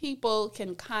people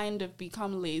can kind of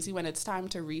become lazy when it's time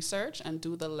to research and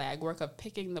do the legwork of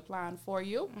picking the plan for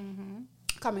you.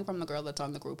 Coming from the girl that's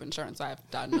on the group insurance, I've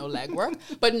done no legwork.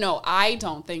 But no, I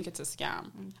don't think it's a scam.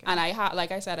 Okay. And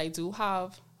like I said, I do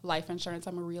have life insurance.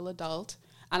 I'm a real adult.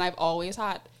 And I've always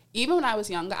had, even when I was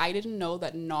younger, I didn't know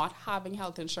that not having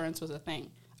health insurance was a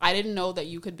thing. I didn't know that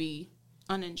you could be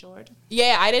uninsured.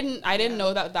 Yeah, I didn't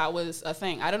know that was a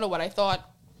thing. I don't know what I thought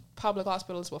public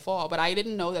hospitals were for, but I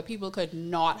didn't know that people could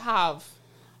not have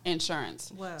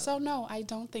insurance. Wow. So no, I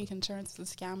don't think insurance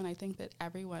is a scam, and I think that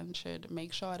everyone should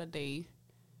make sure that they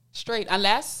straight,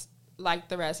 unless, like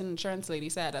the resident insurance lady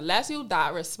said, unless you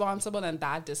that responsible and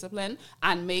that disciplined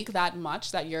and make that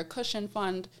much that your cushion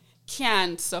fund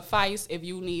can suffice if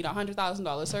you need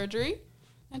 $100,000 surgery,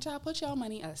 then y'all put your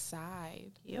money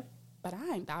aside. Yep. But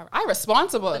I ain't that. I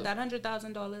responsible. But that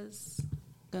 $100,000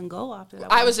 can go after that.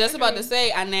 I was just about to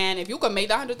say, and then if you could make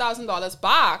that $100,000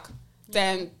 back,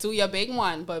 then do your big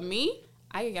one. But me,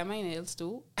 I can get my nails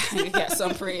too. I can get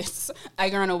some praise. I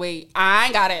can run away. I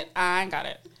ain't got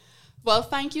it. Well,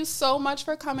 thank you so much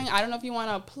for coming. I don't know if you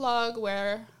want to plug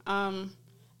where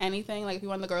anything, like if you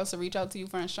want the girls to reach out to you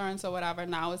for insurance or whatever,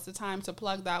 now is the time to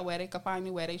plug that, where they can find me,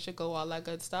 where they should go, all that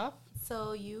good stuff.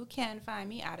 So you can find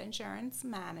me at Insurance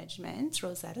Management,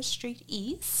 Rosetta Street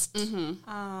East. You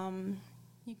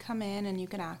come in and you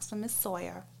can ask for Miss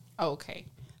Sawyer. Okay.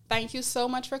 Thank you so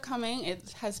much for coming.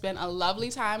 It has been a lovely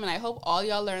time, and I hope all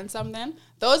y'all learned something.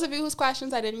 Those of you whose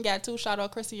questions I didn't get to, shout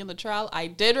out Chrissy and Latrell. I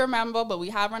did remember, but we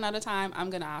have run out of time. I'm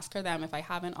going to ask her them if I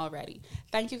haven't already.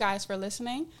 Thank you guys for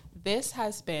listening. This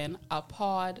has been a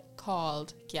pod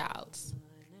called Gals.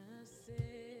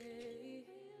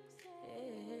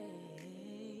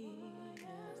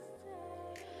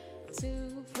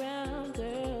 Two brown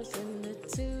girls in the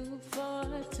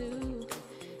 242.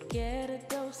 Get a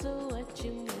dose of what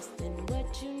you missed and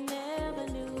what you never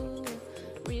knew.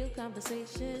 Real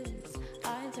conversations,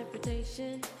 our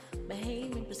interpretation,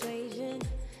 Bahamian persuasion.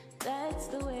 That's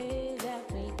the way